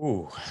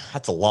 Ooh,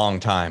 that's a long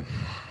time.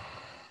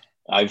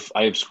 I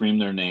have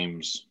screamed their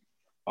names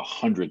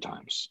 100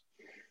 times.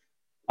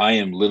 I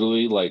am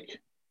literally like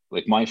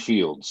my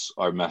fields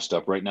are messed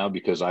up right now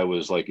because I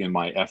was like in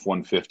my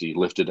F-150,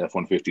 lifted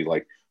F-150,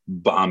 like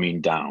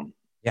bombing down.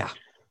 Yeah.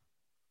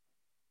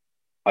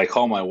 I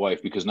call my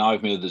wife because now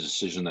I've made the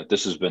decision that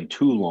this has been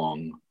too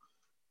long.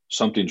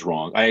 Something's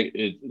wrong. I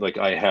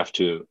have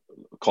to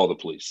call the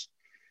police.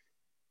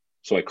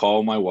 So I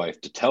call my wife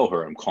to tell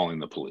her I'm calling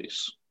the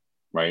police,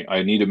 right?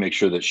 I need to make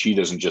sure that she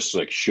doesn't just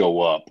like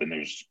show up and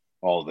there's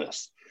all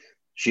this.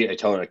 I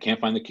tell her I can't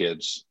find the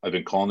kids. I've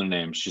been calling their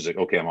names. She's like,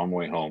 okay, I'm on my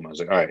way home. I was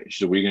like, all right. She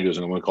said, what are you gonna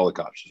do? I'm gonna call the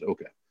cops. She said,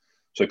 okay.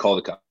 So I call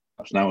the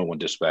cops. Now I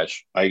went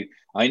dispatch. I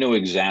know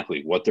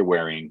exactly what they're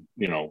wearing.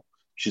 You know,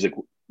 she's like,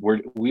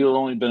 we've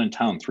only been in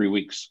town 3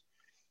 weeks.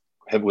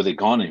 Were they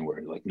gone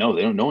anywhere? Like, no,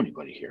 they don't know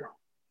anybody here.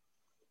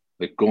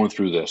 Like going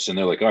through this, and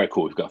they're like, all right,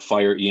 cool. We've got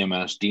fire,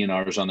 EMS,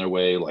 DNRs on their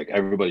way. Like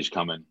everybody's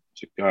coming.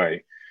 It's like, all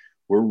right,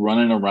 we're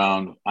running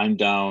around. I'm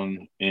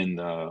down in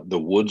the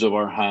woods of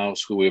our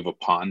house. We have a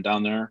pond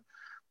down there.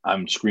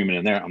 I'm screaming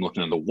in there. I'm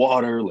looking in the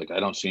water. Like I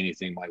don't see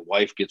anything. My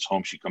wife gets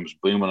home. She comes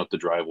booming up the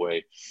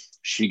driveway.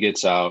 She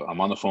gets out.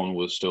 I'm on the phone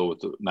with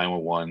the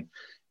 911,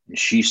 and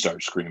she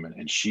starts screaming.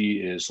 And she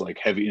is like,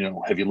 have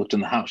you looked in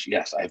the house?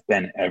 Yes, I've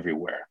been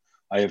everywhere.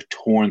 I have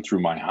torn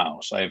through my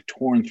house. I have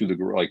torn through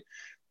like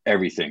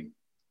everything.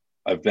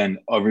 I've been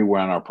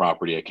everywhere on our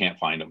property. I can't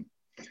find them.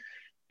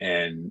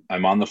 And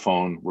I'm on the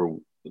phone where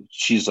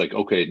she's like,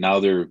 okay, now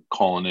they're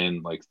calling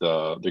in, like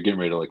they're getting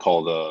ready to like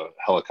call the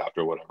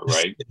helicopter or whatever,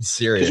 right? It's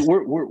serious.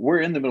 Because we're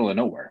in the middle of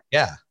nowhere.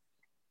 Yeah.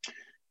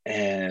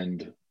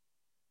 And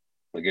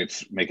like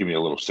it's making me a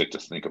little sick to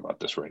think about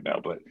this right now.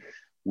 But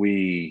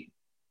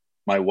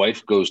my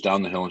wife goes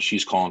down the hill and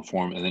she's calling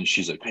for him, and then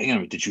she's like,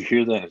 hey, did you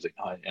hear that? I was like,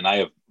 no. And I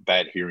have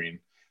bad hearing. I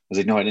was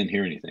like, no, I didn't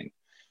hear anything.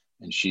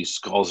 And she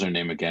calls her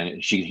name again,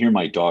 and she can hear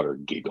my daughter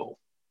giggle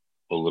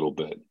a little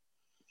bit.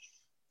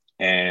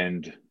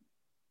 And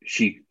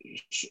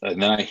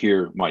then I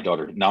hear my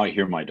daughter. Now I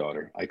hear my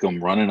daughter. I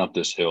come running up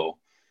this hill,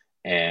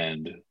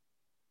 and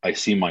I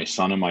see my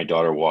son and my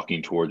daughter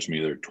walking towards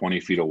me. They're 20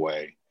 feet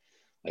away.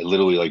 I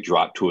literally like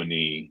drop to a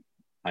knee.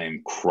 I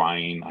am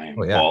crying. I am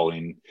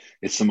bawling.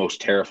 It's the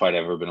most terrified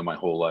I've ever been in my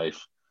whole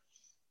life.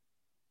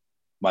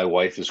 My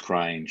wife is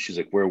crying. She's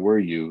like, where were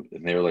you?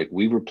 And they're like,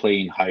 we were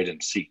playing hide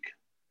and seek.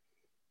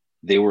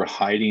 They were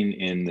hiding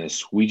in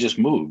this. We just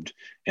moved,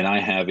 and I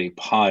have a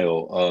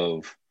pile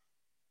of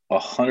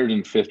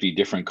 150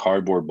 different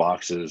cardboard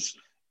boxes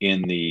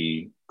in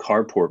the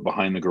carport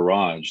behind the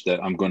garage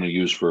that I'm going to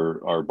use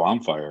for our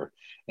bonfire.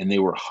 And they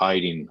were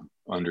hiding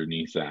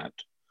underneath that.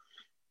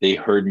 They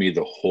heard me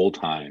the whole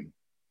time,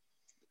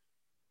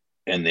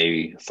 and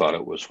they thought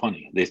it was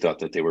funny. They thought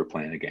that they were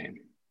playing a game.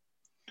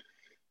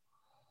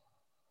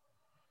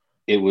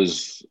 It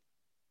was,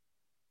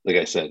 like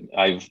I said,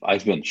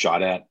 I've been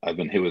shot at. I've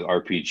been hit with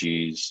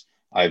RPGs.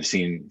 I've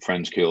seen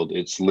friends killed.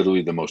 It's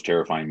literally the most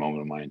terrifying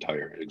moment of my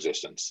entire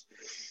existence.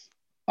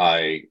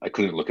 I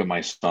couldn't look at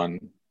my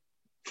son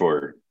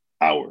for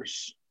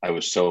hours. I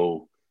was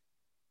so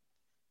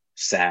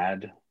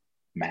sad,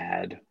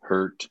 mad,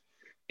 hurt,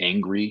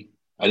 angry.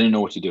 I didn't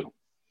know what to do.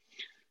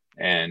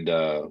 And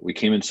we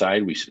came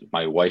inside.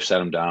 My wife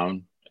sat him down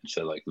and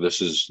said, like,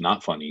 this is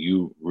not funny.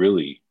 You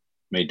really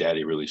made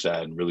Daddy really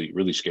sad and really,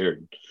 really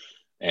scared.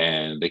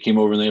 And they came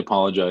over and they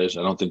apologized.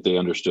 I don't think they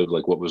understood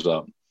like what was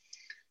up.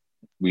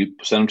 We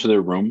sent them to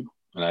their room,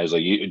 and I was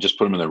like, you just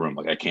put them in their room.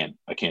 Like, I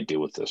can't deal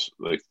with this,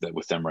 like that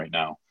with them right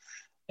now.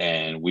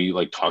 And we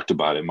like talked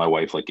about it. My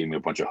wife like gave me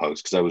a bunch of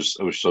hugs because I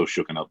was so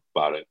shooken up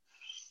about it.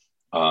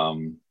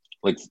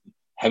 Like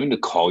having to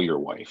call your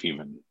wife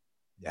even.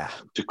 Yeah.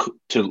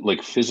 To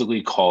like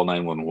physically call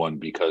 911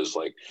 because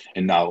like,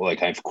 and now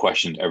like I've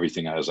questioned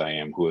everything as I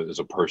am who is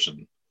a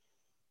person.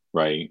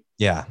 Right.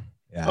 Yeah.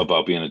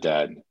 About being a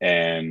dad.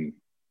 And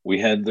we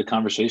had the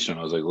conversation.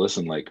 I was like,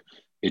 listen, like,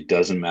 it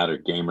doesn't matter,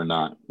 game or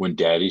not. When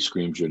Daddy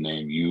screams your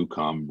name, you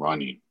come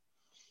running.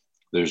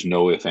 There's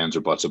no ifs, ands,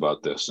 or buts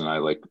about this.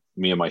 And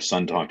me and my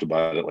son talked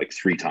about it like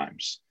 3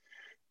 times.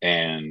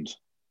 And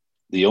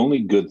the only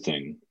good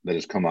thing that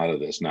has come out of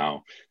this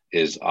now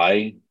is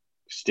I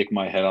stick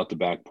my head out the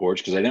back porch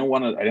because I didn't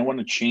want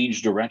to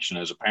change direction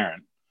as a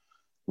parent.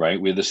 Right.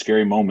 We had this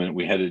scary moment.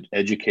 We had to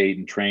educate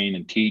and train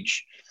and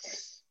teach.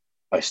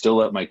 I still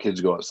let my kids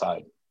go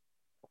outside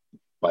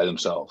by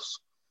themselves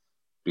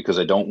because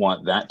I don't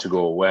want that to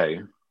go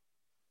away.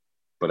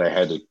 But I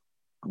had to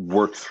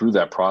work through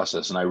that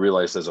process. And I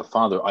realized as a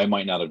father, I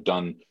might not have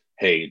done,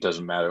 hey, it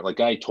doesn't matter. Like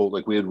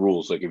we had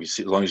rules, like as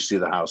long as you see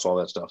the house, all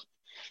that stuff.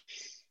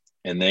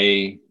 And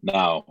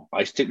now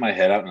I stick my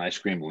head out and I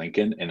scream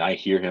Lincoln, and I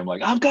hear him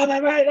like, I'm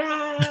coming right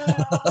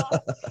now.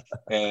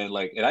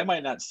 and I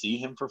might not see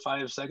him for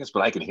 5 seconds,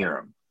 but I can hear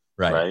him.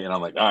 Right. And I'm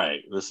like, all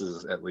right, this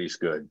is at least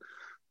good.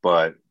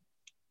 But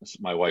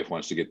my wife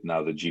wants to get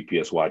now the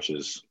GPS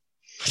watches,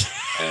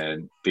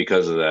 and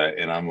because of that,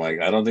 and I'm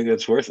like, I don't think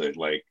that's worth it.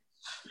 Like,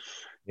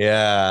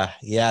 Yeah.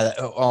 Yeah.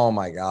 Oh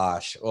my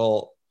gosh.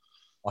 Well,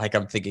 like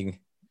I'm thinking,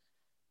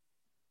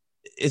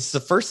 it's the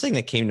first thing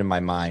that came to my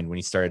mind when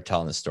you started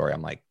telling the story.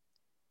 I'm like,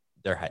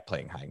 they're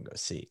playing hide and go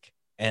seek.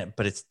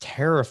 But it's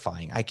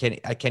terrifying. I can't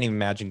even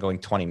imagine going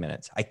 20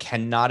 minutes. I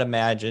cannot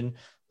imagine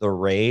the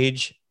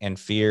rage and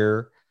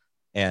fear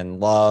and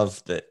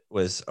love that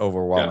was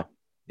overwhelming.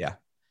 Yeah.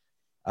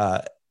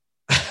 Uh,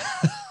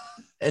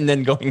 and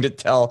then going to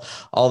tell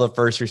all the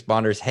first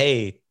responders,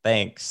 hey,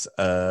 thanks.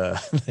 Yeah.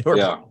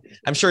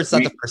 I'm sure it's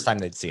not the first time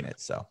they'd seen it.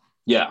 So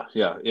Yeah.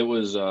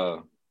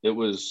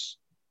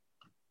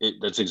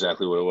 That's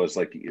exactly what it was.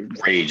 Like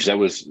rage. That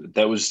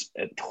was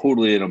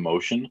totally an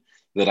emotion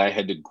that I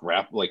had to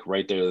grab like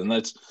right there. And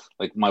that's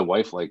like my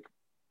wife, like,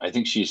 I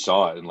think she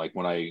saw it. And like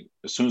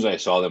as soon as I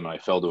saw them and I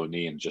fell to a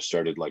knee and just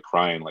started like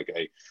crying, like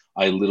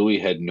I literally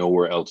had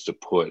nowhere else to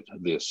put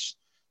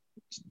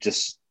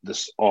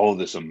all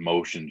this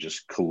emotion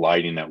just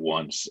colliding at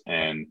once.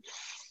 And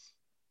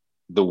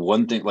the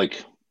one thing,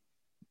 like,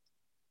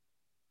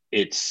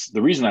 it's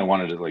the reason I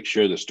wanted to like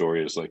share this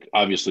story is like,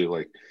 obviously,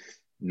 like,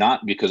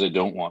 not because I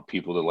don't want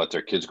people to let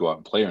their kids go out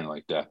and play or anything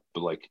like that,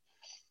 but like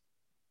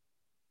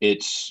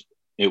it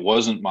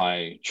wasn't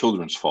my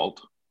children's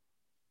fault,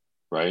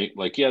 right?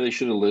 Like, yeah, they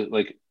should have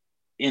like,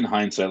 in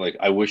hindsight, like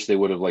I wish they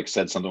would have like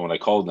said something when I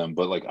called them,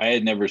 but like I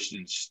had never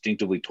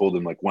instinctively told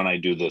them like, when I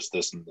do this,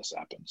 this and this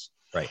happens.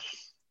 right.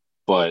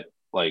 But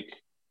like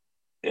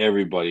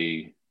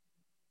everybody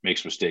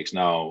makes mistakes.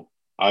 Now,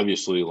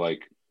 obviously,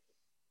 like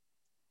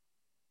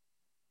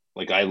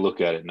I look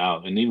at it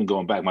now, and even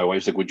going back, my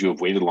wife's like, "Would you have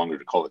waited longer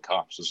to call the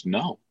cops?" I says,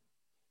 "No,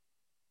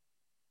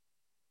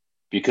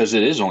 because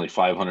it is only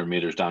 500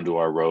 meters down to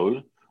our road,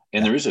 and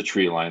Yeah. there is a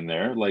tree line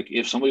there. Like,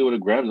 if somebody would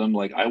have grabbed them,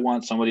 like, I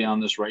want somebody on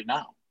this right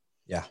now."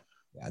 Yeah.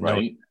 Yeah. No,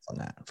 Right? on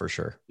that for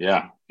sure.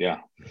 Yeah,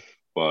 yeah.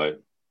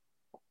 But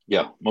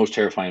yeah, most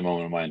terrifying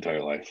moment of my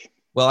entire life.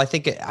 Well, I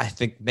think,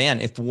 man,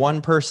 if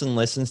one person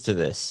listens to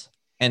this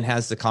and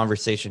has the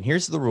conversation,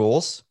 here's the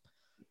rules.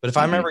 But if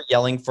I'm ever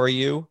yelling for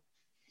you,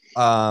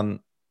 hide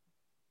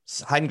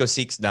and go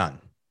seek's done.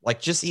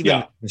 Like just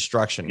even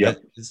instruction,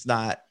 Yep. it's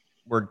not.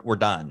 We're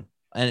done,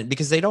 and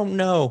because they don't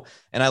know.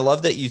 And I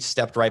love that you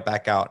stepped right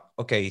back out.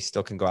 Okay, you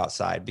still can go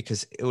outside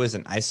because it was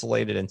an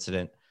isolated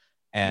incident,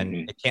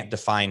 and it can't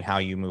define how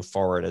you move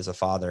forward as a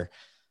father.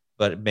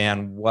 But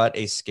man, what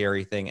a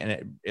scary thing!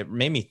 And it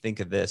made me think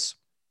of this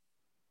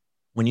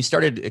when you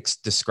started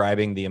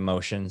describing the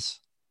emotions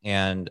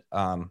and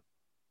the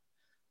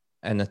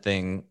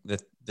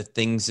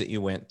things that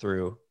you went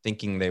through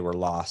thinking they were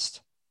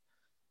lost.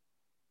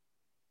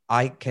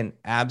 I can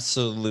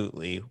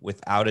absolutely,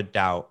 without a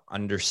doubt,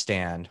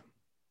 understand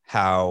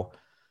how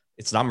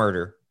it's not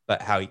murder,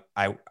 but how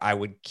I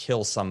would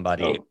kill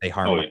somebody if they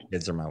harm my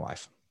kids or my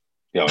wife.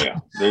 Yeah.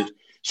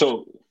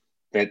 So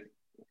that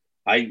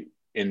I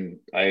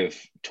have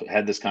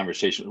had this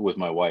conversation with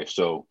my wife.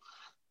 So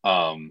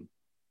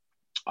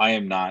I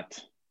am not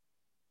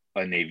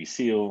a Navy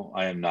SEAL.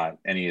 I am not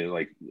any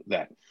like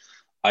that.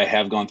 I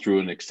have gone through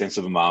an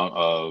extensive amount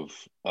of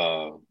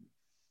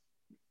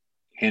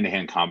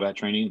hand-to-hand combat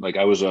training. Like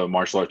I was a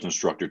martial arts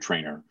instructor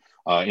trainer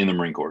in the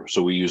Marine Corps.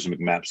 So we use the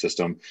McMap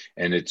system,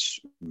 and it's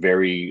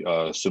very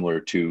similar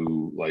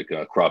to like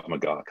Krav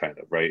Maga kind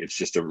of, right? It's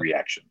just a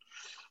reaction.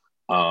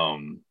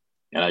 And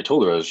I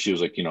told her, she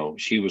was like,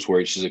 she was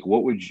worried. She's like,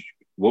 what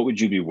would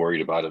you be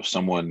worried about if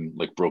someone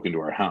like broke into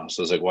our house?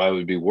 I was like, well, I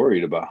would be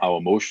worried about how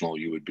emotional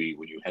you would be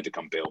when you had to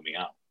come bail me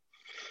out.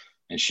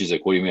 And she's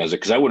like, what do you mean? I was like,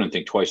 because I wouldn't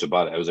think twice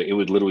about it. I was like, it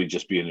would literally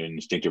just be an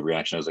instinctive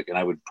reaction. I was like, and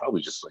I would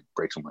probably just like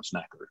break someone's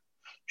neck or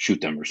shoot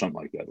them or something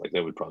like that. Like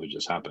that would probably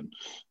just happen.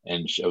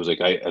 And I was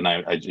like,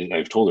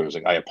 I've told her, I was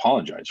like, I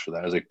apologize for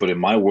that. I was like, but in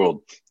my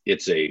world,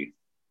 it's a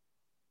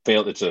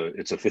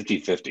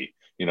 50-50,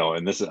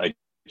 and this is, I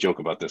joke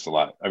about this a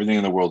lot. Everything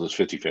in the world is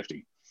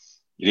 50-50.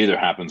 It either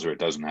happens or it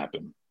doesn't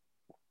happen.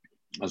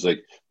 I was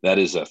like, that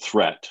is a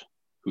threat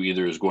who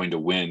either is going to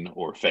win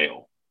or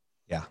fail.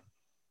 Yeah.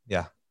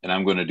 Yeah. And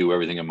I'm going to do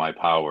everything in my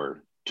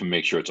power to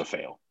make sure it's a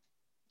fail.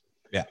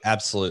 Yeah,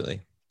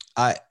 absolutely.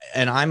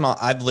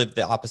 I've lived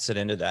the opposite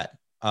end of that.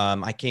 I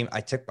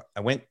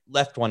went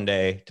left one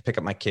day to pick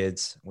up my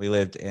kids. We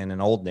lived in an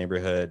old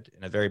neighborhood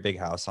in a very big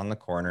house on the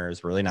corner. It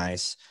was really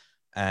nice.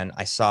 And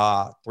I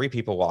saw 3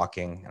 people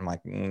walking. I'm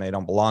like, they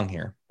don't belong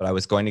here, but I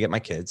was going to get my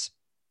kids.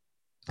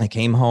 I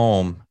came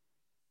home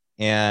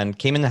and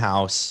came in the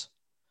house,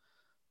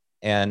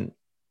 and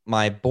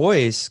my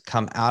boys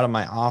come out of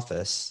my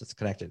office that's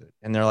connected,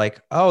 and they're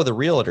like, oh, the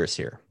realtor's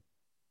here.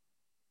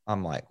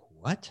 I'm like,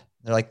 what?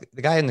 They're like,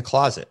 the guy in the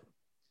closet.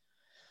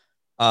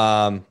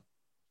 And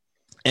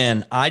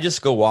I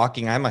just go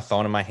walking. I have my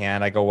phone in my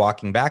hand. I go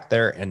walking back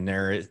there, and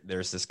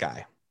there's this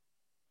guy,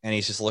 and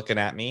he's just looking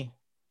at me,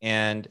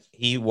 and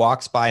he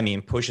walks by me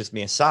and pushes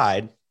me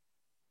aside,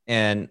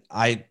 and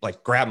I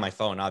like grab my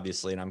phone,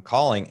 obviously, and I'm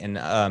calling, and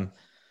I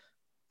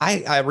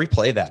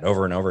replay that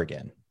over and over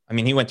again. I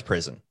mean, he went to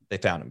prison. They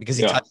found him because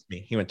he touched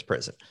me. He went to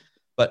prison,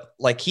 but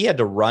like he had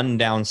to run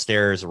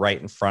downstairs right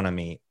in front of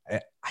me.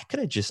 I could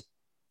have just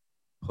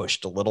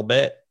pushed a little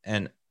bit,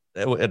 and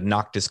it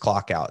knocked his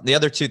clock out. The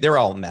other two, they were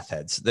all meth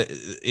heads.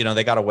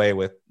 They got away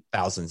with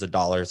thousands of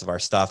dollars of our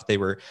stuff.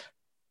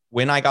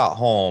 When I got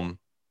home,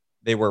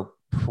 they were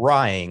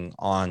prying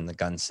on the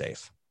gun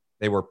safe.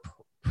 They were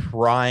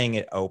prying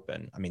it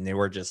open. I mean, they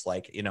were just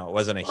like, it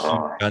wasn't a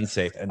huge gun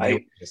safe. And they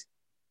were just,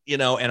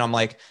 and I'm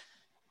like,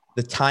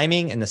 the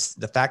timing and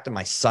the fact that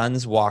my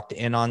sons walked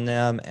in on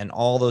them and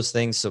all those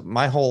things. So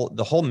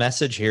the whole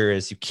message here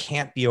is you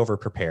can't be over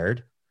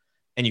prepared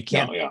and you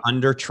can't be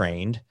under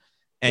trained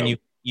and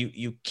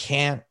you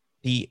can't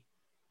be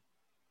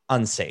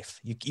unsafe.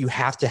 You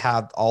have to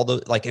have all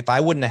those, like if I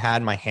wouldn't have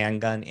had my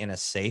handgun in a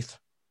safe,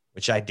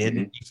 which I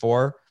didn't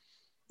before,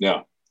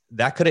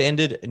 that could have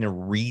ended in a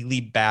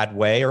really bad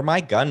way, or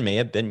my gun may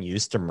have been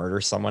used to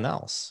murder someone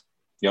else.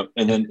 Yep.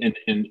 And then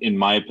in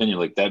my opinion,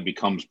 like that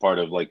becomes part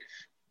of like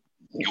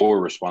your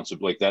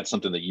responsibility. Like that's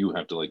something that you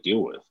have to like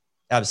deal with.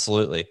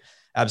 Absolutely.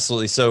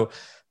 So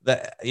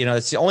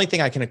it's the only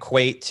thing I can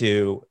equate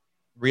to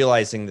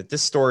realizing that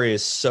this story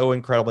is so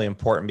incredibly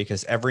important,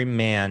 because every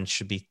man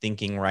should be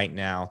thinking right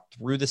now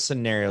through the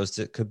scenarios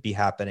that could be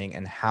happening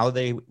and how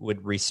they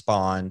would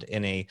respond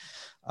in a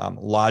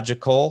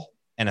logical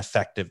and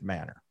effective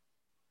manner.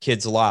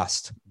 Kids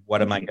lost.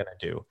 What am I going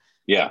to do?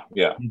 Yeah.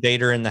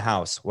 Invader in the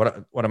house.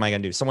 What am I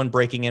going to do? Someone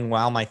breaking in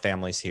while my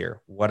family's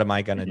here. What am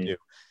I going to do?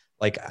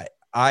 Like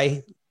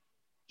I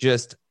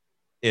just,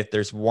 if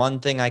there's one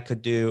thing I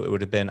could do, it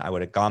would have been, I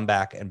would have gone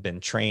back and been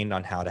trained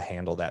on how to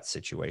handle that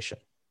situation.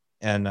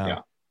 And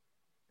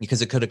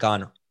because it could have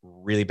gone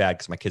really bad,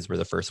 because my kids were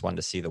the first one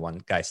to see the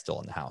one guy still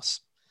in the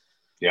house.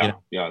 Yeah.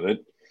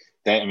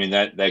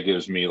 That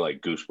gives me like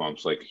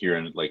goosebumps, like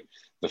hearing like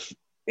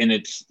and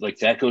it's like,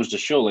 that goes to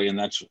show, like, and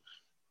that's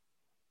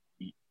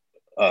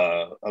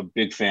a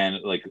big fan.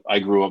 Like I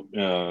grew up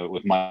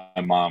with my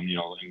mom,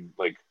 and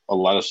like a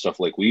lot of stuff,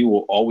 like I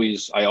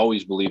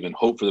always believe in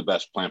hope for the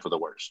best, plan for the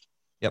worst.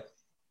 Yep.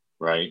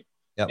 Right.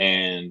 Yep.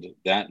 And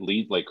that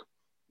like,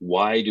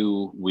 why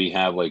do we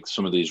have like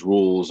some of these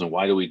rules, and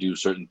why do we do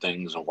certain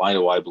things, and why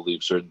do I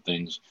believe certain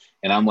things?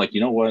 And I'm like,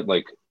 you know what,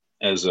 like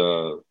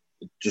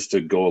just to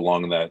go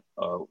along that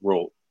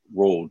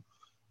road,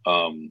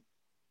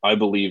 I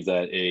believe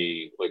that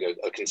a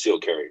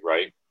concealed carry,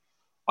 right?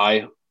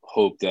 I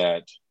hope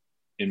that,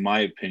 in my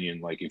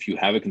opinion, like if you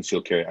have a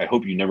concealed carry, I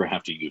hope you never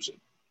have to use it.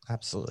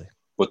 Absolutely.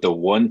 But the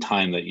one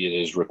time that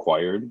it is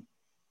required,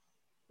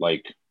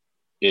 like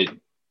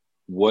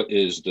what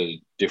is the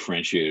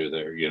differentiator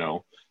there?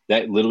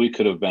 That literally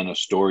could have been a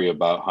story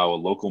about how a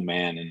local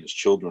man and his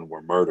children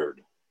were murdered.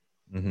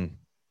 Mm-hmm.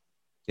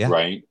 Yeah.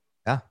 Right.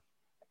 Yeah.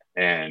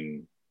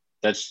 And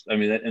that's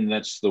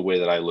the way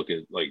that I look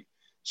at like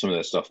some of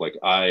that stuff. Like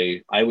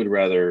I would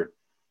rather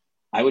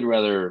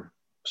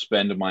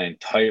spend my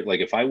entire,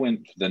 like if I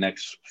went the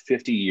next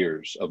 50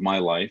 years of my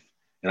life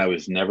and I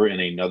was never in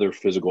another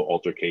physical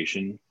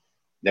altercation,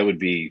 that would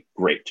be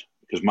great,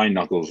 because my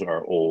knuckles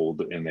are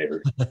old and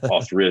they're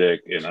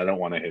arthritic and I don't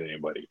want to hit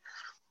anybody.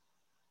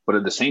 But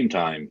at the same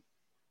time,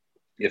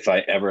 if I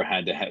ever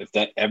had to if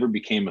that ever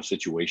became a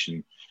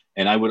situation,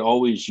 and I would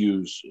always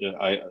use,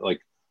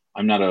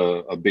 I'm not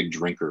a big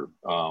drinker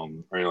or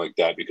anything like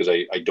that, because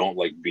I don't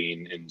like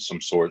being in some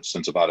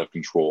sense of out of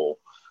control,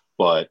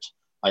 but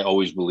I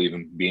always believe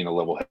in being a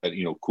level head,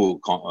 cool,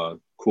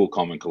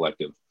 calm, and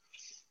collective.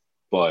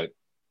 But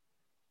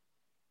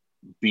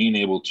being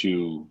able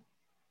to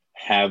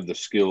have the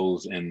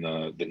skills and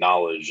the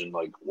knowledge and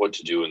like what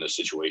to do in this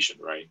situation,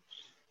 right?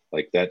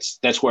 Like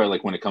that's where,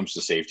 like, when it comes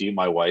to safety,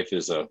 my wife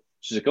she's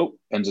like, oh,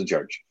 Ben's in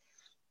charge.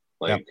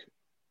 Like,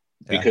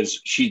 because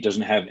she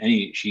doesn't have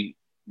she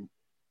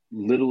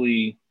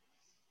literally,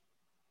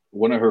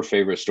 one of her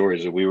favorite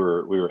stories that we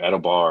were at a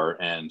bar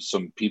and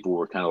some people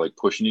were kind of like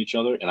pushing each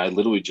other, and I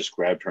literally just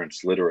grabbed her and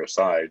slid her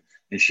aside,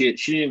 and she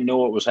didn't even know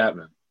what was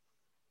happening.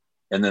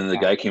 And then the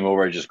guy came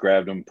over, I just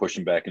grabbed him, pushed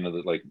him back into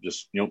the, like,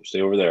 just, stay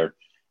over there.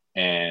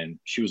 And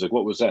she was like,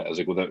 what was that? I was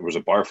like, well, there was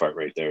a bar fight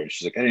right there. And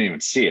she's like, I didn't even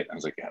see it. I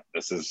was like, yeah,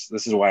 this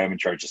is why I'm in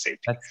charge of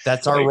safety.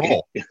 That's our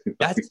role.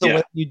 That's the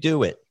way you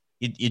do it.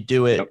 You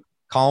do it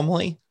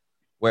calmly,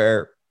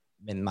 where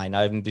it might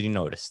not even be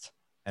noticed.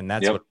 And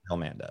that's what a real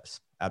man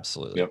does.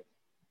 Absolutely.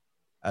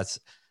 That's,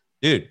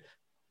 dude,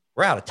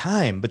 we're out of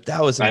time, but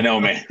that was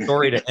a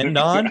story to end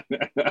on.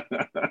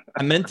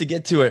 I meant to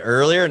get to it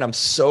earlier, and I'm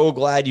so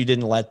glad you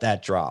didn't let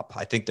that drop.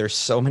 I think there's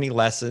so many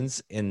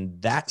lessons in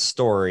that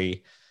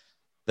story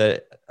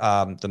that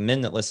the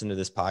men that listen to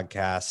this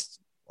podcast,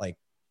 like,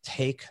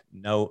 take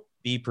note,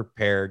 be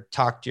prepared,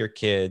 talk to your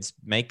kids,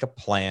 make a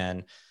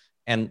plan,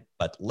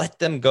 but let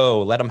them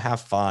go, let them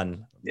have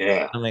fun,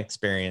 let them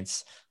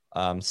experience.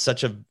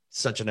 Such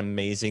an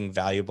amazing,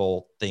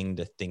 valuable thing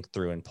to think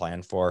through and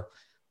plan for.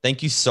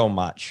 Thank you so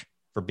much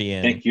for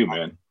being. Thank you,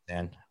 man.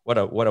 And what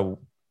a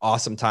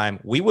awesome time.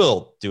 We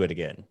will do it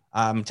again.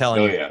 I'm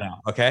telling you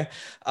now. Okay.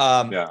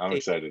 I'm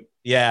excited.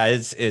 Yeah,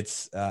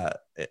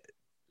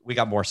 we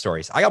got more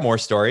stories. I got more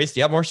stories. Do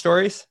you have more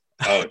stories?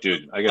 Oh,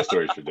 dude, I got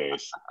stories for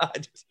days.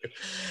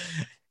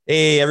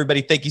 Hey,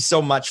 everybody. Thank you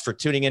so much for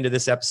tuning into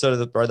this episode of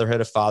the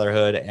Brotherhood of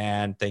Fatherhood.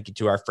 And thank you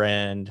to our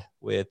friend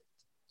with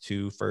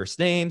 2 first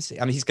names.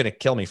 I mean, he's going to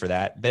kill me for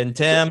that. Ben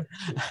Tim.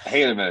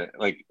 Hey, a minute.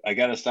 Like, I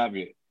got to stop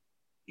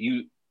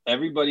you.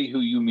 Everybody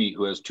who you meet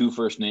who has 2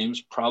 first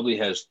names probably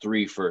has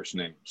 3 first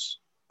names.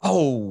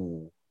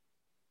 Oh,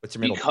 what's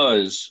your middle?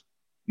 Because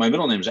my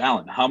middle name's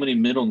Alan. How many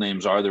middle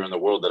names are there in the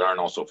world that aren't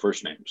also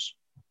first names?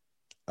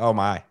 Oh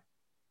my.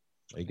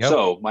 There you go.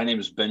 So my name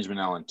is Benjamin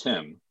Allen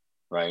Tim,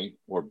 right?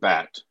 Or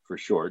Bat for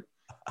short.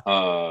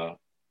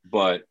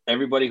 But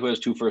everybody who has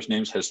 2 first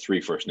names has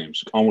 3 first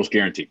names, almost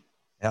guaranteed.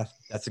 Yeah,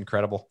 that's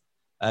incredible.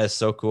 That is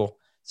so cool.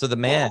 So the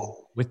man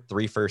with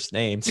 3 first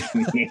names.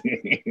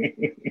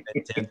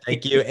 Tim,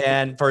 thank you.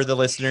 And for the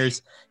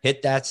listeners,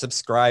 hit that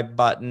subscribe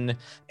button.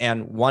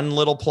 And one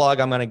little plug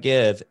I'm going to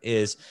give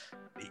is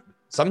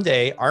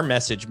someday our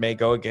message may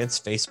go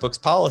against Facebook's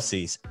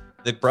policies.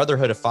 The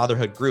Brotherhood of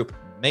Fatherhood group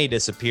may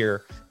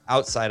disappear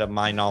outside of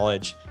my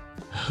knowledge.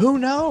 Who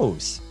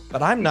knows?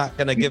 But I'm not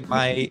going to give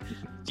my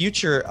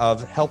future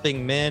of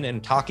helping men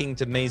and talking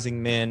to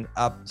amazing men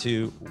up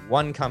to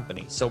one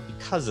company. So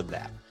because of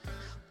that,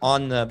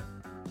 on the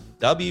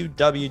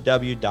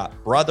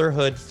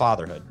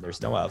www.brotherhoodfatherhood,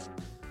 there's no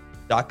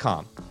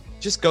of.com.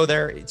 Just go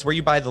there. It's where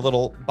you buy the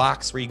little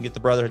box where you can get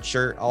the Brotherhood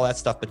shirt, all that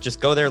stuff. But just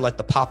go there, let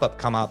the pop-up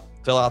come up,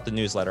 fill out the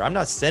newsletter. I'm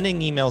not sending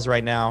emails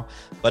right now,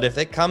 but if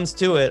it comes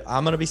to it,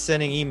 I'm going to be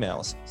sending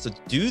emails. So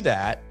do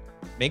that.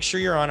 Make sure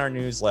you're on our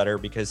newsletter,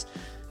 because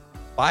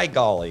by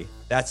golly,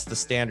 that's the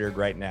standard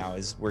right now,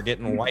 is we're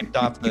getting wiped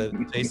off the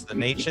face of the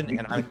nation.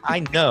 And I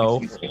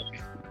know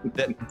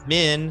that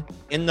men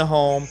in the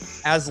home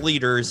as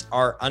leaders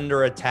are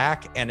under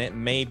attack, and it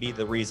may be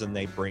the reason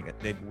they bring it.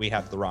 We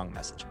have the wrong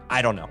message.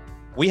 I don't know.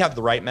 We have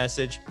the right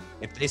message.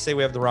 If they say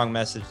we have the wrong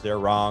message, they're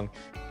wrong.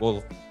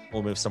 We'll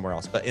move somewhere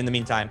else. But in the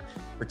meantime,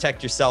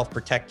 protect yourself,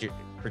 protect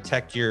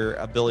your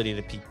ability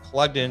to be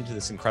plugged into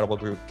this incredible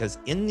group, because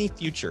in the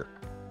future,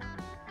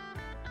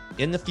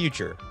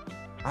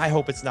 I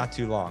hope it's not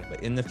too long,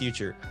 but in the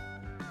future,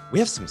 we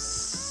have some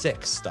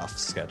sick stuff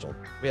scheduled.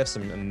 We have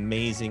some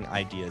amazing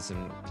ideas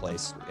in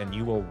place, and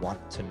you will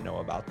want to know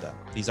about them.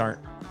 These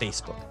aren't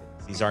Facebook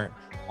things. These aren't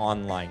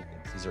online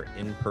things. These are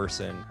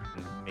in-person,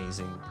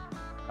 amazing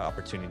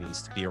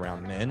opportunities to be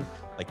around men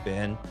like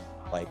Ben,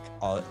 like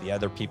all the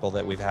other people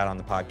that we've had on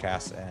the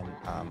podcast, and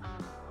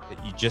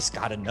you just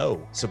got to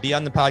know. So be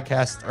on the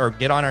podcast or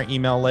get on our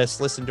email list,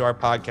 listen to our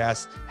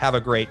podcast. Have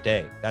a great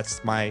day.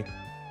 That's my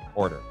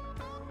order.